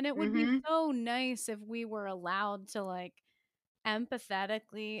 And it would be Hmm. so nice if we were allowed to, like,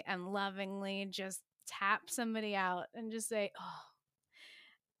 empathetically and lovingly just tap somebody out and just say, oh,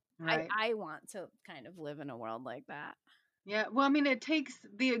 Right. I want to kind of live in a world like that. Yeah, well, I mean, it takes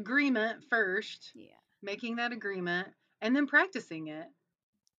the agreement first, Yeah. making that agreement, and then practicing it.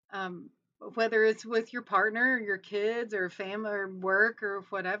 Whether it's with your partner, or your kids, or family, or work, or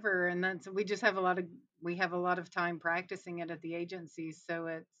whatever. And that's we have a lot of time practicing it at the agency. So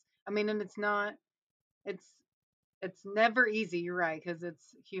it's, I mean, and it's it's never easy. You're right, because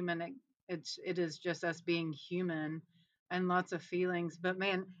it's human. It is just us being human, and lots of feelings. But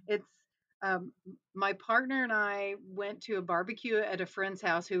man, it's um, my partner and I went to a barbecue at a friend's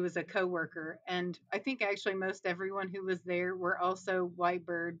house who was a coworker, and I think actually most everyone who was there were also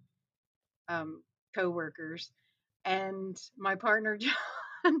Whitebird coworkers. And my partner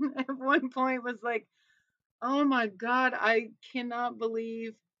John at one point was like, oh my God, I cannot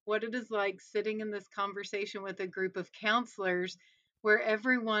believe what it is like sitting in this conversation with a group of counselors where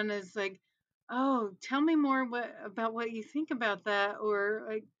everyone is like, oh, tell me more about what you think about that. Or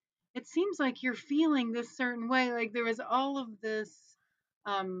like, it seems like you're feeling this certain way. Like there was all of this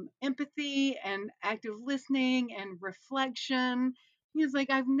empathy and active listening and reflection. He was like,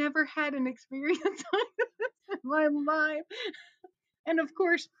 I've never had an experience like this in my life. And of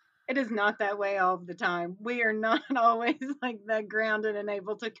course, it is not that way all of the time. We are not always like that grounded and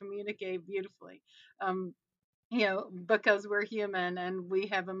able to communicate beautifully, um, because we're human and we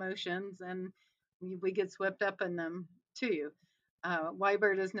have emotions and we get swept up in them too.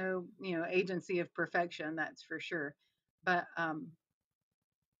 Wybird is no, agency of perfection, that's for sure. But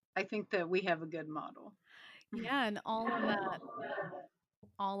I think that we have a good model. Yeah, and all of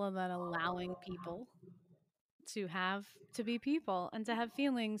that allowing people to be people and to have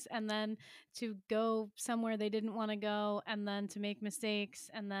feelings, and then to go somewhere they didn't want to go, and then to make mistakes,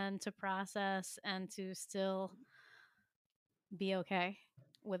 and then to process and to still be okay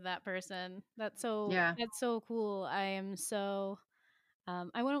with that person. Yeah. That's so cool. I am so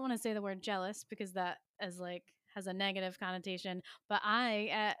I wouldn't want to say the word jealous because that is like has a negative connotation, but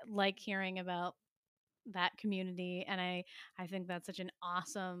I like hearing about that community, and I think that's such an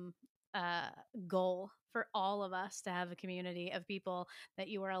awesome uh, goal for all of us to have a community of people that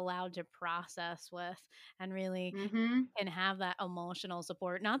you are allowed to process with and really Mm-hmm. can have that emotional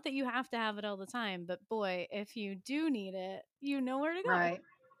support. Not that you have to have it all the time, but boy, if you do need it, you know where to go. Right.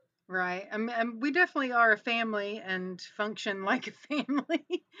 Right. We definitely are a family and function like a family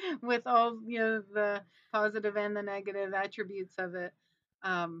with all, the positive and the negative attributes of it.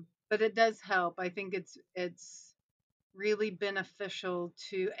 But it does help. I think it's really beneficial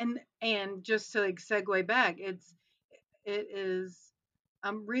to, and just to like segue back, it is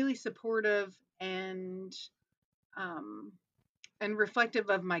really supportive um and reflective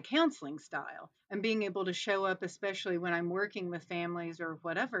of my counseling style and being able to show up, especially when I'm working with families or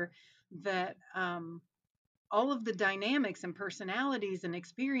whatever, that all of the dynamics and personalities and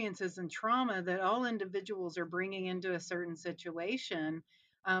experiences and trauma that all individuals are bringing into a certain situation,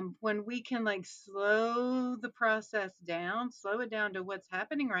 when we can like slow the process down, slow it down to what's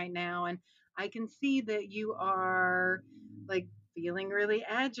happening right now. And I can see that you are like feeling really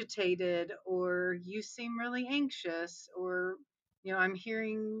agitated, or you seem really anxious, or I'm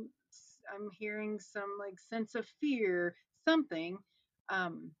hearing some like sense of fear, something.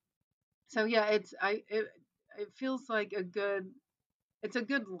 um so yeah, it feels like it's a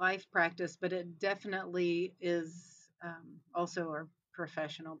good life practice, but it definitely is also a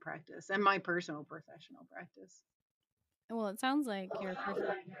professional practice and my personal professional practice. Well, it sounds like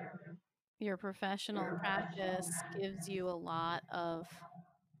your professional practice gives you a lot of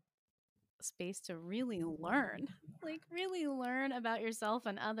space to really learn, like really learn about yourself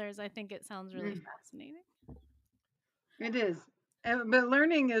and others. I think it sounds really Mm, fascinating. it is. But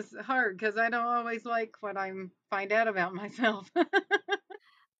learning is hard because I don't always like what I find out about myself.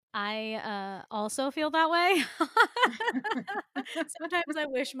 I also feel that way. Sometimes I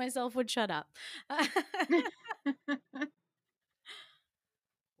wish myself would shut up.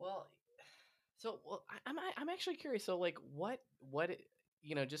 Well, so I'm actually curious. So like,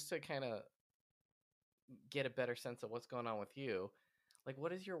 just to kind of get a better sense of what's going on with you, like,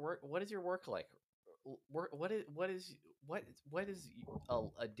 what is your work like? What is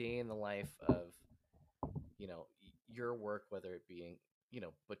a day in the life of your work, whether it being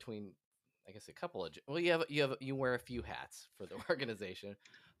between, I guess, a couple of well, you wear a few hats for the organization,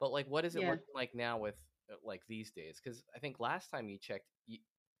 but like, what is it Yeah. looking like now with like these days? Because I think last time you checked,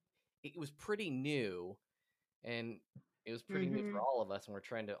 it was pretty new, and it was pretty new for Hmm. all of us, and we're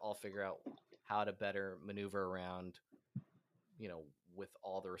trying to all figure out how to better maneuver around, with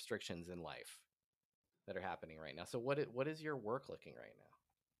all the restrictions in life that are happening right now. So what is your work looking right now?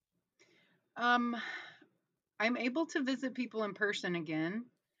 um I'm able to visit people in person again.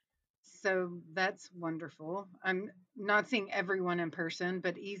 So that's wonderful. I'm not seeing everyone in person,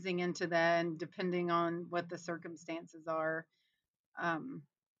 but easing into that and depending on what the circumstances are. Um,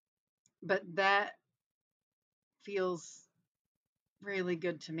 but that feels really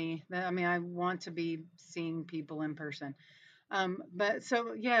good to me. I mean, I want to be seeing people in person. But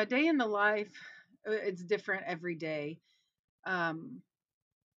so, yeah, day in the life, it's different every day. Um,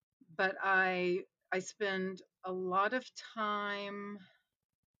 but I spend a lot of time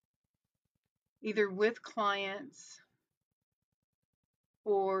either with clients,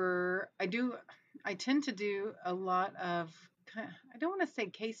 or I tend to do a lot of, I don't want to say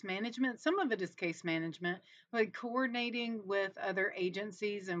case management. Some of it is case management, like coordinating with other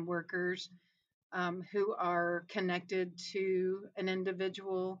agencies and workers who are connected to an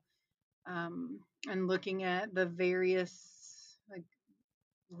individual, and looking at the various like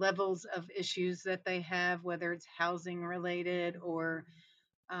levels of issues that they have, whether it's housing related or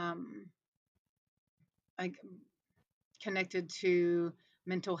um, like connected to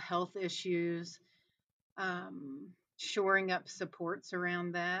mental health issues, shoring up supports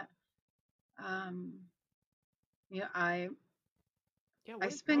around that. Um, yeah, Yeah, I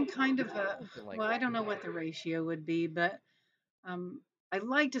what is spend kind of what's a, it looking like well, I right don't know what the ratio would be, but um, I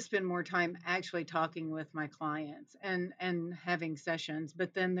like to spend more time actually talking with my clients and having sessions.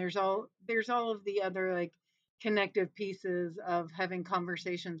 But then there's all of the other like connective pieces of having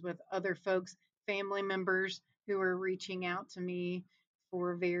conversations with other folks, family members who are reaching out to me,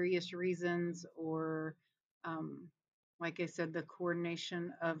 for various reasons, or um, like I said, the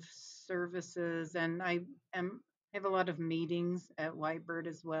coordination of services. And am have a lot of meetings at Whitebird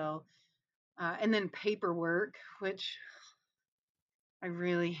as well, and then paperwork, which I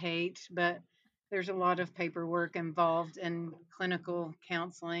really hate, but there's a lot of paperwork involved in clinical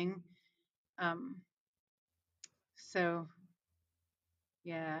counseling. Um, so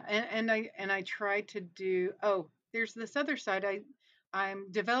yeah, and I try to do. Oh, there's this other side.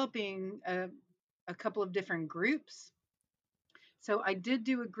 I'm developing a couple of different groups. So I did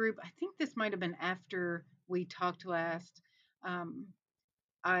do a group. I think this might have been after we talked last. Um,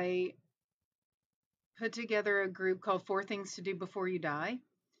 I put together a group called Four Things to Do Before You Die,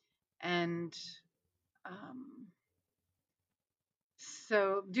 and um,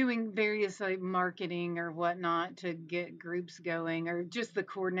 so doing various like marketing or whatnot to get groups going, or just the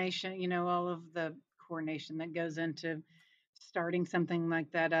coordination, all of the coordination that goes into starting something like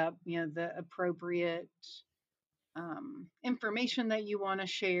that up, the appropriate information that you want to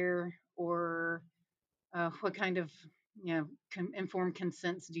share, or what kind of informed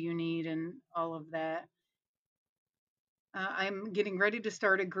consents do you need, and all of that. I'm getting ready to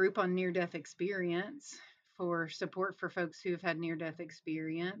start a group on near death experience for support for folks who have had near death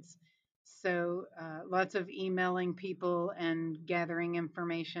experience. So, lots of emailing people and gathering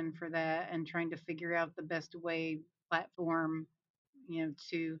information for that, and trying to figure out the best way platform,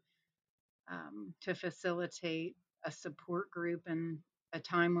 to facilitate a support group in a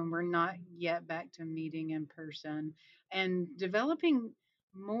time when we're not yet back to meeting in person, and developing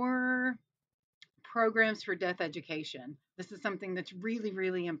more programs for death education. This is something that's really,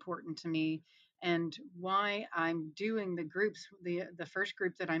 really important to me, and why I'm doing the groups. The first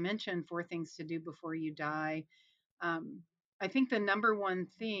group that I mentioned, Four Things to Do Before You Die. Um, I think the number one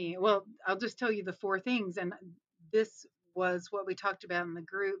thing. Well, I'll just tell you the four things, and this was what we talked about in the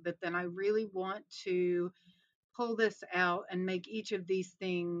group. But then I really want to pull this out and make each of these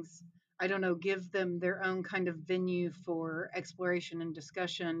things, I don't know, give them their own kind of venue for exploration and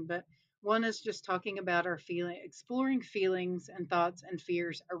discussion. But one is just talking about our exploring feelings and thoughts and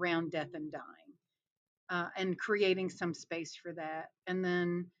fears around death and dying, and creating some space for that. And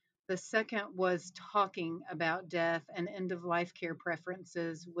then the second was talking about death and end of life care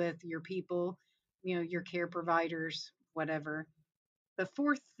preferences with your people, your care providers, whatever. The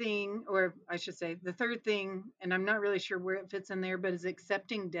fourth thing, or I should say, the third thing, and I'm not really sure where it fits in there, but is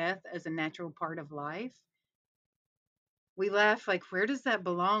accepting death as a natural part of life. We laugh, like, where does that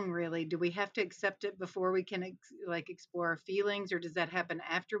belong really? Do we have to accept it before we can explore our feelings, or does that happen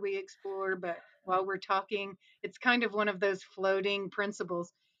after we explore? But while we're talking, it's kind of one of those floating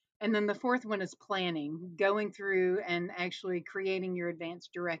principles. And then the fourth one is planning, going through and actually creating your advance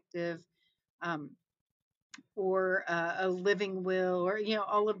directive, um, or a living will, or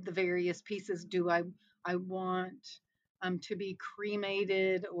all of the various pieces. Do I want to be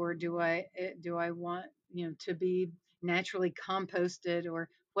cremated, or do I want to be naturally composted, or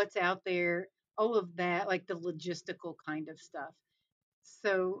what's out there, all of that, like the logistical kind of stuff.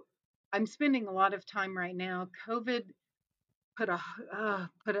 So I'm spending a lot of time right now. COVID put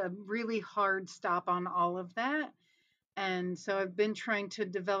a really hard stop on all of that, and so I've been trying to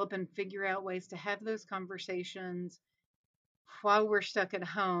develop and figure out ways to have those conversations while we're stuck at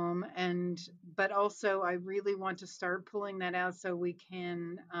home. But also I really want to start pulling that out so we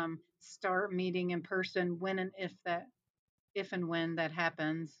can start meeting in person when and if and when that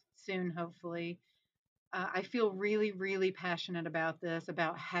happens soon, hopefully. I feel really, really passionate about this,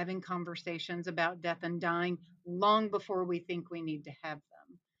 about having conversations about death and dying long before we think we need to have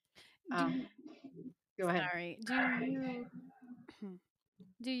them. Do, Go ahead. sorry. Do you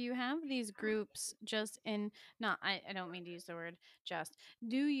do you have these groups just in, not, I don't mean to use the word just,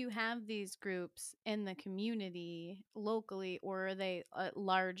 do you have these groups in the community locally, or are they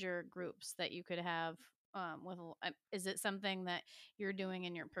larger groups that you could have is it something that you're doing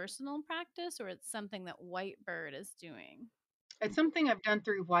in your personal practice, or it's something that Whitebird is doing? It's something I've done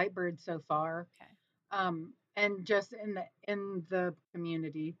through Whitebird so far, Okay. and just in the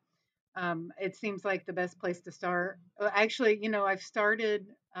community. It seems like the best place to start. Actually, I've started.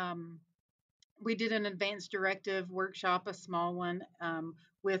 We did an advanced directive workshop, a small one,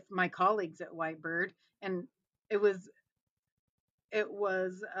 with my colleagues at Whitebird, and it was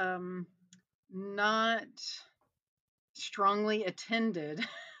not strongly attended.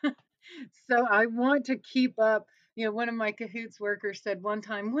 So I want to keep up. One of my Cahoots workers said one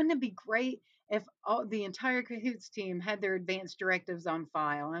time, wouldn't it be great if the entire Cahoots team had their advanced directives on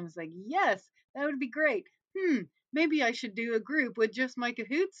file? And I was like, yes, that would be great. Maybe I should do a group with just my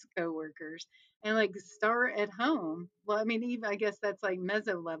Cahoots coworkers. and like start at home. Well, I mean, even I guess that's like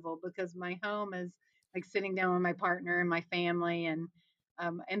meso level because my home is like sitting down with my partner and my family, and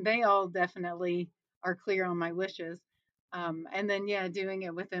they all definitely are clear on my wishes. And then yeah, doing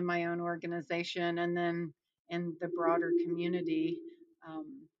it within my own organization, and then in the broader community.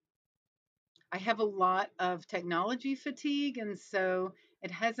 Um, I have a lot of technology fatigue, and so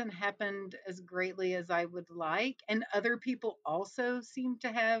it hasn't happened as greatly as I would like. And other people also seem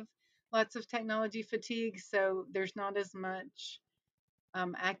to have lots of technology fatigue, so there's not as much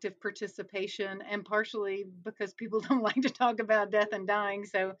active participation, and partially because people don't like to talk about death and dying.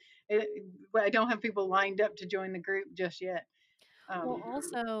 So it, I don't have people lined up to join the group just yet. Well, Um,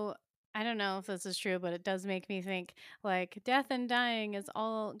 also, I don't know if this is true, but it does make me think like death and dying is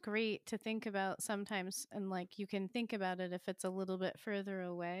all great to think about sometimes. And like you can think about it if it's a little bit further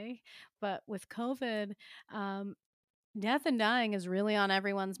away. But with COVID, um, death and dying is really on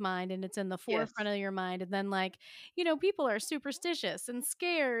everyone's mind and it's in the yes. forefront of your mind. And then like, people are superstitious and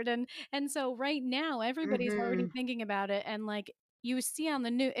scared and so right now everybody's already Hmm. thinking about it and like you see on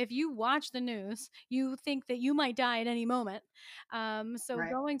the news, if you watch the news, you think that you might die at any moment. So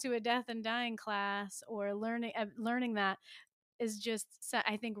Right. going to a death and dying class or learning that is just,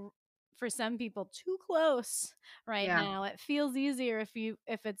 I think, for some people too close right Yeah. now. It feels easier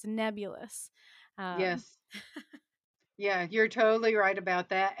if it's nebulous. Um, Yes. Yeah, you're totally right about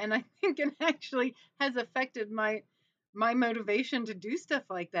that, and I think it actually has affected my motivation to do stuff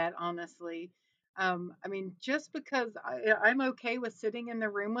like that, honestly. I mean, just because I'm okay with sitting in the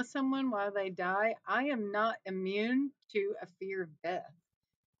room with someone while they die, I am not immune to a fear of death,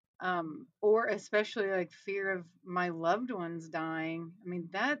 or especially like fear of my loved ones dying. I mean,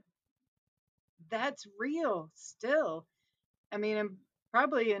 that's real still. I mean, and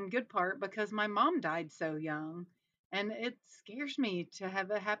probably in good part because my mom died so young, and it scares me to have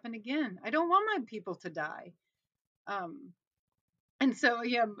it happen again. I don't want my people to die. Um, and so,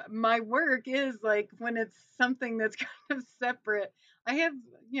 yeah, my work is like when it's something that's kind of separate. I have,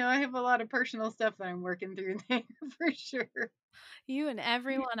 I have a lot of personal stuff that I'm working through there for sure. you and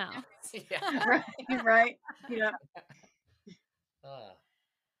everyone else. Yeah. Right, right. Yeah. Uh,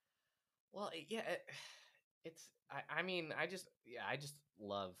 well, yeah, it's. I mean, I just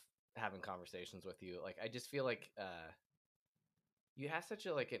love having conversations with you. Like, I just feel like you have such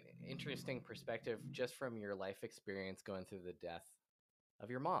a like an interesting perspective just from your life experience going through the death of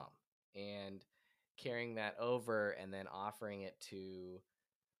your mom and carrying that over and then offering it to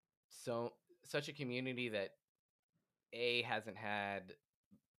so such a community that hasn't had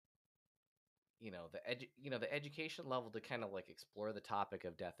the education level to kind of like explore the topic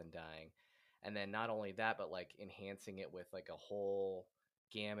of death and dying, and then not only that but like enhancing it with like a whole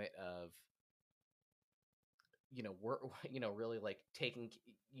gamut of we're really like taking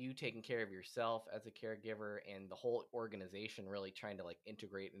care of yourself as a caregiver, and the whole organization really trying to like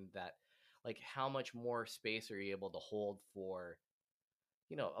integrate into that. Like, how much more space are you able to hold for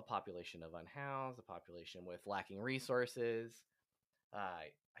a population of unhoused, a population with lacking resources?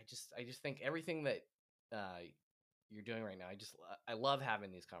 I just think everything that uh, you're doing right now, I love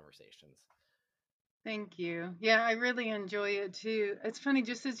having these conversations. Thank you. Yeah, I really enjoy it too. It's funny,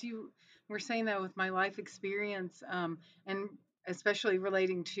 just as you were saying that with my life experience, and especially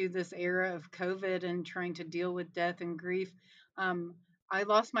relating to this era of COVID and trying to deal with death and grief. Um, I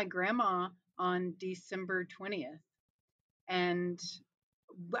lost my grandma on December 20th, and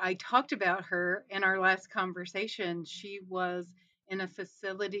I talked about her in our last conversation. She was in a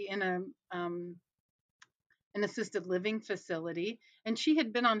facility, in an assisted living facility, and she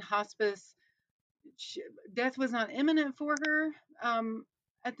had been on hospice. She, death was not imminent for her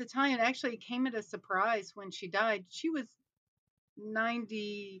at the time. It actually came at a surprise when she died. She was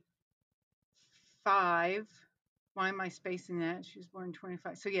 95. Why am I spacing that? She was born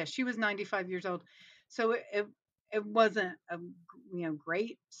 25. So yeah, she was 95 years old. So it wasn't a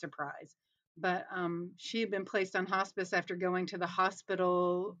great surprise, but she had been placed on hospice after going to the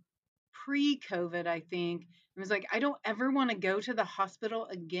hospital pre-COVID, I think. It was like, I don't ever want to go to the hospital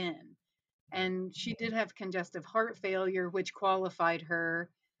again, and she did have congestive heart failure, which qualified her.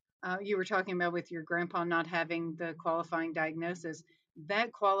 You were talking about with your grandpa not having the qualifying diagnosis,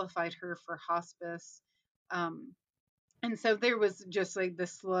 that qualified her for hospice. Um, and so there was just like the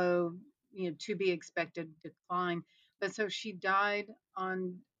slow, to be expected decline. But so she died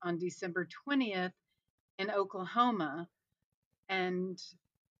on December 20th in Oklahoma, and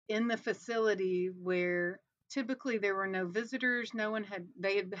in the facility where typically there were no visitors, no one had,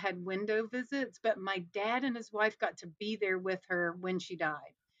 they had window visits, but my dad and his wife got to be there with her when she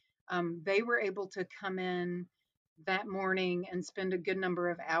died. They were able to come in that morning and spend a good number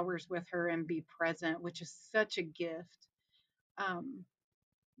of hours with her and be present, which is such a gift. Um,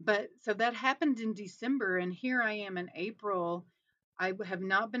 but so that happened in December, and here I am in April. I have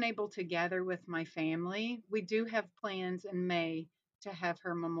not been able to gather with my family. We do have plans in May to have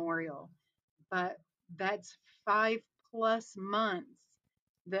her memorial, but that's 5+ months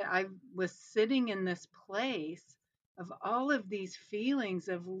that I was sitting in this place of all of these feelings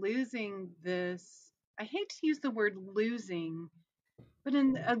of losing this. I hate to use the word losing, but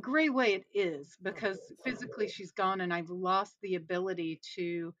in a great way it is, because physically she's gone and I've lost the ability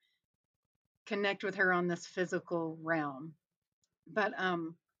to connect with her on this physical realm. But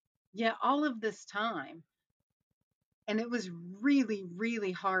yeah, all of this time, and it was really,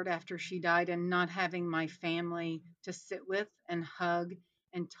 really hard after she died and not having my family to sit with and hug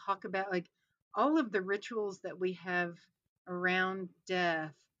and talk about, like, all of the rituals that we have around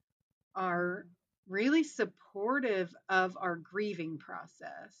death are really supportive of our grieving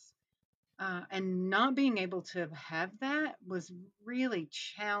process. And not being able to have that was really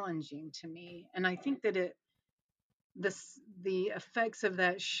challenging to me. And I think that the effects of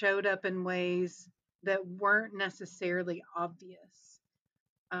that showed up in ways that weren't necessarily obvious.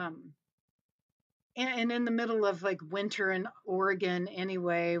 Um, and in the middle of like winter in Oregon,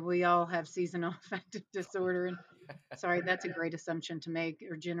 anyway, we all have seasonal affective disorder. And sorry, that's a great assumption to make,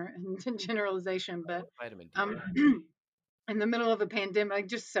 or generalization, but Vitamin D. um, in the middle of a pandemic, like,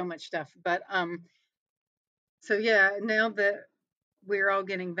 just so much stuff. But so yeah, now that we're all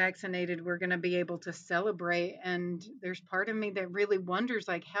getting vaccinated, we're going to be able to celebrate. And there's part of me that really wonders,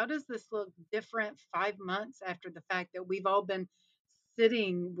 like, how does this look different 5 months after the fact that we've all been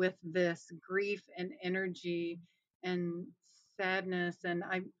sitting with this grief and energy and sadness? And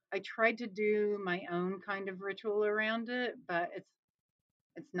I tried to do my own kind of ritual around it, but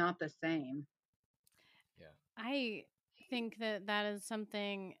it's not the same. Yeah. I think that that is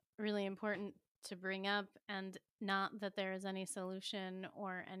something really important to bring up, and not that there is any solution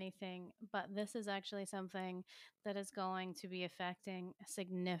or anything, but this is actually something that is going to be affecting a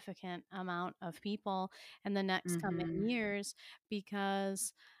significant amount of people in the next coming Hmm. years,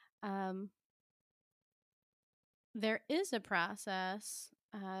 because um, there is a process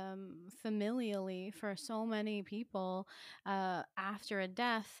familially for so many people after a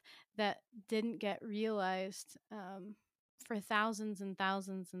death that didn't get realized for thousands and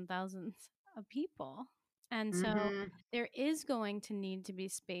thousands and thousands of people. And so Hmm. there is going to need to be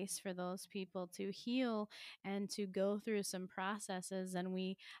space for those people to heal and to go through some processes. And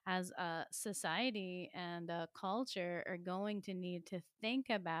we, as a society and a culture, are going to need to think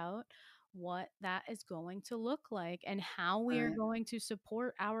about what that is going to look like and how we are Right. going to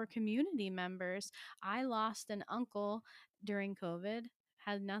support our community members. I lost an uncle during COVID,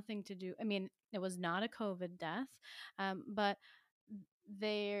 had nothing to do, I mean, it was not a COVID death, but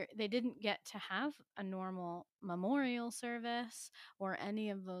they didn't get to have a normal memorial service or any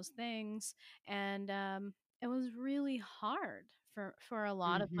of those things. And it was really hard for a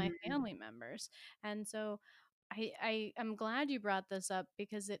lot of my Hmm. family members. And so I am glad you brought this up,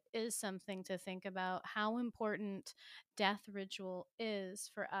 because it is something to think about, how important death ritual is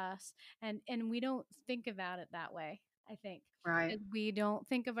for us. And we don't think about it that way, I think. Right. We don't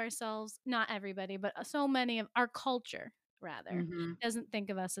think of ourselves, not everybody, but so many of our culture, rather, Hmm. doesn't think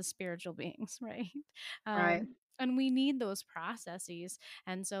of us as spiritual beings, right? Right. And we need those processes.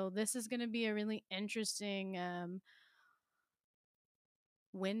 And so this is going to be a really interesting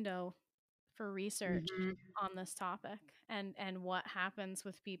window for research Hmm. on this topic, and what happens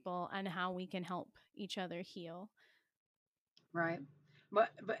with people and how we can help each other heal. Right.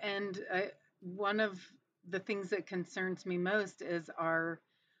 But and one of the things that concerns me most is I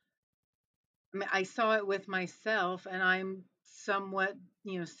mean, I saw it with myself, and I'm somewhat,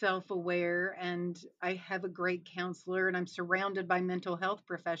 self-aware, and I have a great counselor, and I'm surrounded by mental health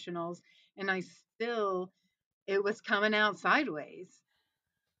professionals, and it was coming out sideways.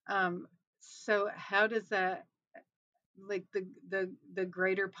 Um, so how does that, like, the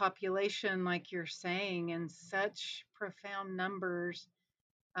greater population, like you're saying, in such profound numbers,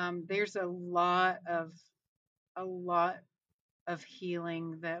 there's a lot of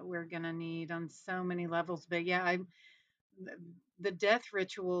healing that we're going to need on so many levels. But yeah, the death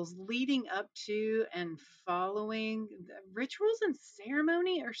rituals leading up to and following, the rituals and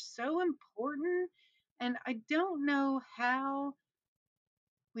ceremony are so important. And I don't know how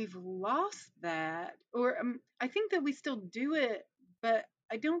we've lost that, or I think that we still do it, but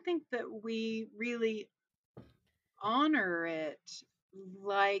I don't think that we really honor it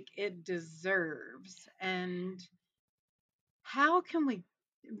like it deserves. And how can we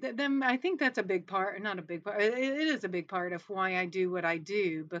Them, I think that's a big part, not a big part. It is a big part of why I do what I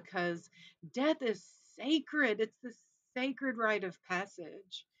do, because death is sacred. It's the sacred rite of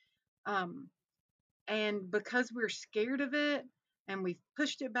passage. Um, and because we're scared of it and we've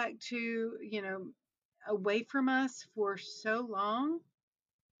pushed it back to, away from us for so long,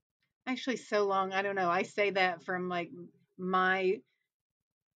 actually so long, I don't know. I say that from like my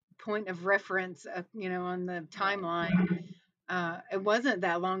point of reference, on the Right. timeline. It wasn't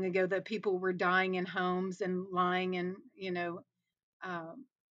that long ago that people were dying in homes and lying in, um,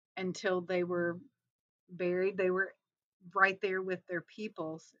 until they were buried. They were right there with their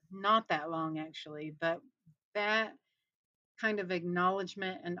peoples. Not that long, actually, but that kind of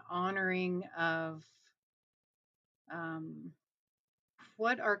acknowledgement and honoring of, um,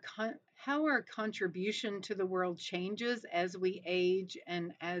 how our contribution to the world changes as we age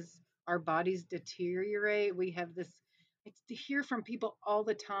and as our bodies deteriorate. We have this, it's to hear from people all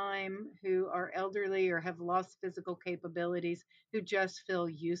the time who are elderly or have lost physical capabilities, who just feel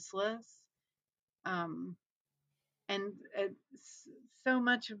useless. Um, and so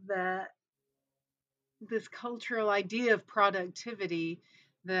much of that, this cultural idea of productivity,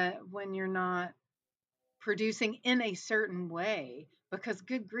 that when you're not producing in a certain way, because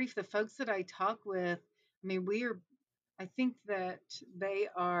good grief, the folks that I talk with, I mean, I think that they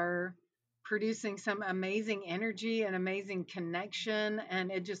are producing some amazing energy and amazing connection,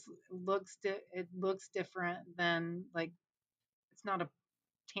 and it just it looks different than, like, it's not a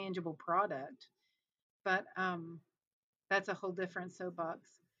tangible product. But that's a whole different soapbox.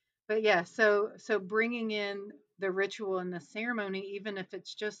 But yeah, so bringing in the ritual and the ceremony, even if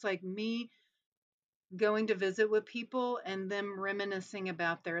it's just like me going to visit with people and them reminiscing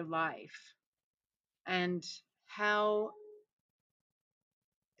about their life, and how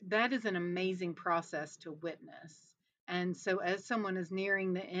that is an amazing process to witness. And so, as someone is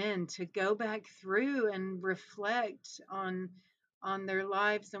nearing the end, to go back through and reflect on their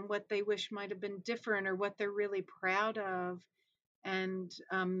lives and what they wish might have been different, or what they're really proud of, and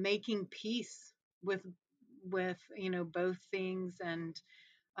making peace with both things. And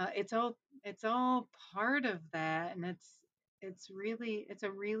it's all part of that, and it's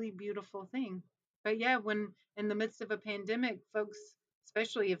a really beautiful thing. But yeah, when in the midst of a pandemic, folks,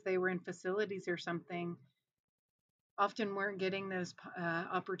 especially if they were in facilities or something, often weren't getting those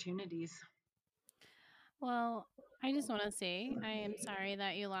opportunities. Well, I just want to say I am sorry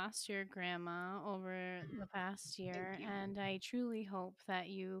that you lost your grandma over the past Thank year, you. and I truly hope that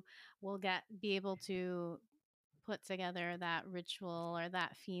you will be able to put together that ritual or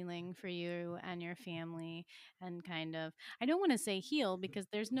that feeling for you and your family, and kind of, I don't want to say heal, because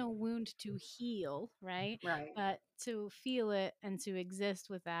there's no wound to heal, right? Right. But to feel it and to exist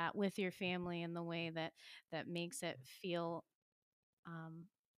with that, with your family, in the way that makes it feel, um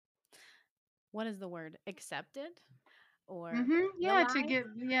what is the word, accepted or Yeah, to realized. get,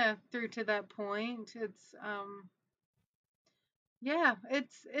 yeah, through to that point. It's yeah,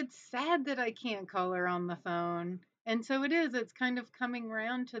 it's sad that I can't call her on the phone. And so it's kind of coming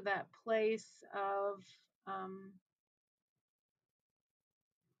around to that place um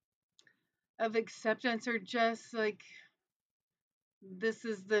of acceptance, or just like, this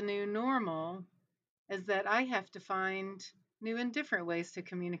is the new normal, is that I have to find new and different ways to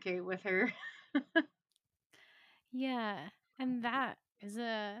communicate with her. Yeah, and that is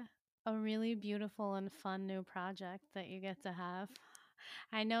a really beautiful and fun new project that you get to have.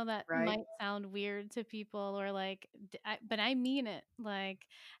 I know that Right. might sound weird to people, or like, but I mean it. Like,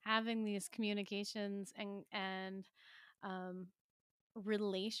 having these communications and um,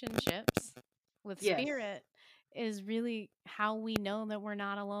 relationships with Yes. spirit is really how we know that we're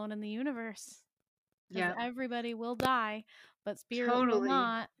not alone in the universe. Because Yep. everybody will die, but spirit will Totally.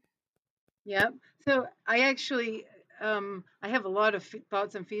 not. Yep. So I actually, I have a lot of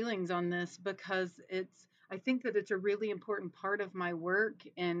thoughts and feelings on this, because I think that it's a really important part of my work,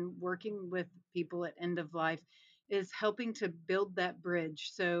 and working with people at end of life, is helping to build that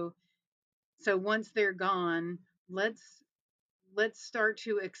bridge. So once they're gone, let's let's start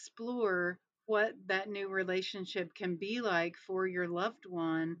to explore what that new relationship can be like for your loved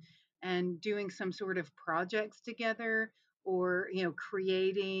one, and doing some sort of projects together, or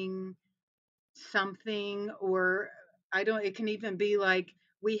creating something. Or I don't it can even be like,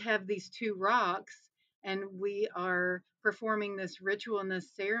 we have these two rocks, and we are performing this ritual and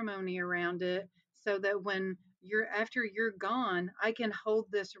this ceremony around it, so that when you're gone, I can hold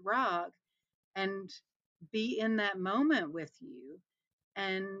this rock and be in that moment with you.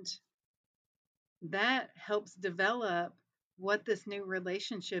 And that helps develop what this new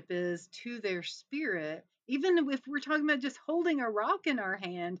relationship is to their spirit, even if we're talking about just holding a rock in our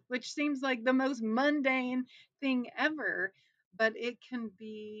hand, which seems like the most mundane thing ever, but it can,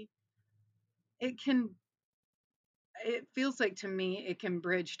 it feels like to me, it can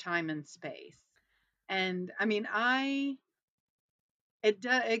bridge time and space. And I mean,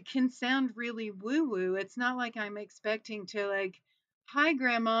 it can sound really woo woo. It's not like I'm expecting to like, hi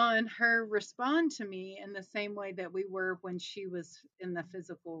grandma, and her respond to me in the same way that we were when she was in the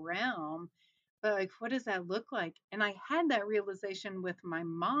physical realm. But like, what does that look like? And I had that realization with my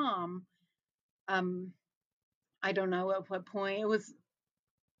mom. Um, I don't know at what point. It was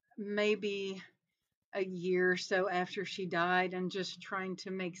maybe a year or so after she died, and just trying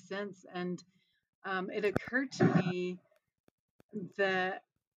to make sense. And it occurred to me that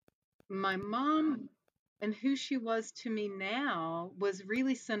my mom and who she was to me now was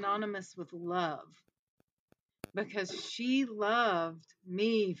really synonymous with love, because she loved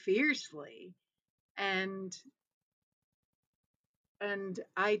me fiercely. And and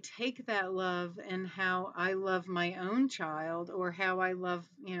I take that love and how I love my own child, or how I love,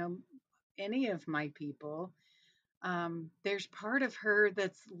 any of my people. There's part of her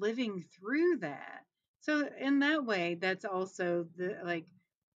that's living through that. So in that way, that's also the like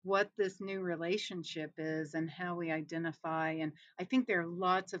what this new relationship is and how we identify. And I think there are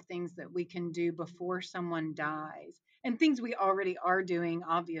lots of things that we can do before someone dies, and things we already are doing,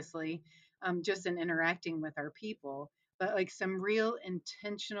 obviously, just in interacting with our people, but like some real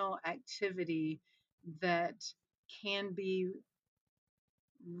intentional activity that can be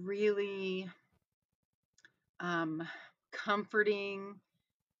really um, comforting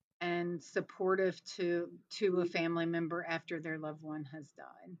and supportive to a family member after their loved one has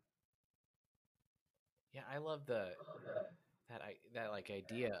died. Yeah, I love that like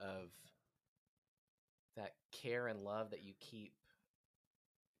idea of that care and love that you keep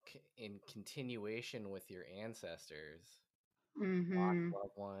in continuation with your ancestors, lost Mhm.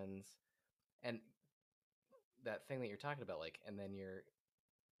 loved ones, and that thing that you're talking about, like, and then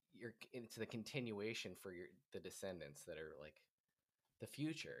it's the continuation for the descendants that are like the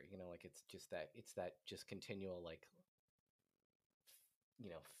future. Like it's that just continual, like,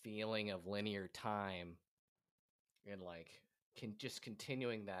 feeling of linear time, and like just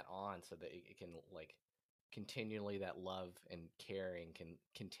continuing that on so that it can, like, continually, that love and caring can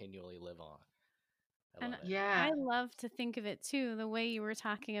continually live on. I And love it. Yeah. I love to think of it too, the way you were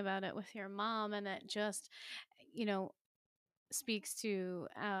talking about it with your mom, and it just, you know, speaks to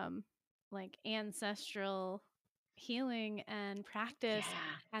like ancestral healing and practice.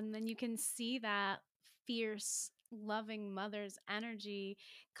 Yeah. And then you can see that fierce, loving mother's energy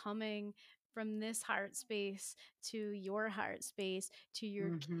coming from this heart space to your heart space to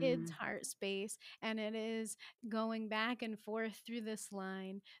your kids' Mhm. heart space. And it is going back and forth through this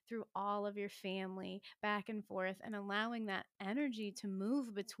line, through all of your family, back and forth, and allowing that energy to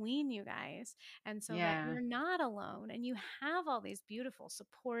move between you guys. And so that Yeah. you're not alone and you have all these beautiful,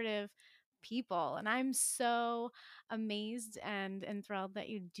 supportive people. And I'm so amazed and enthralled that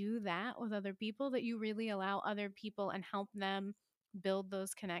you do that with other people, that you really allow other people and help them build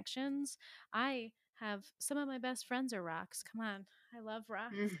those connections. I have some of my best friends are rocks. Come on. I love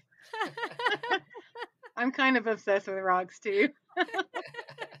rocks. Mm. I'm kind of obsessed with rocks too.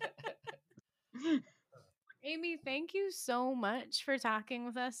 Amy, thank you so much for talking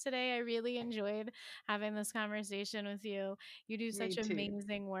with us today. I really enjoyed having this conversation with you. You do Me such too.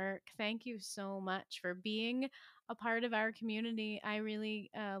 amazing work. Thank you so much for being a part of our community. I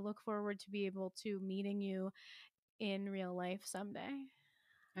really look forward to be able to meeting you in real life someday.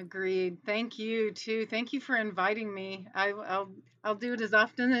 Agreed. Thank you too. Thank you for inviting me. I'll do it as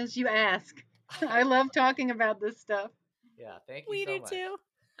often as you ask. I love talking about this stuff. Yeah, thank you We so do much. too.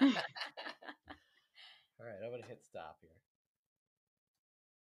 All right, I'm gonna hit stop here.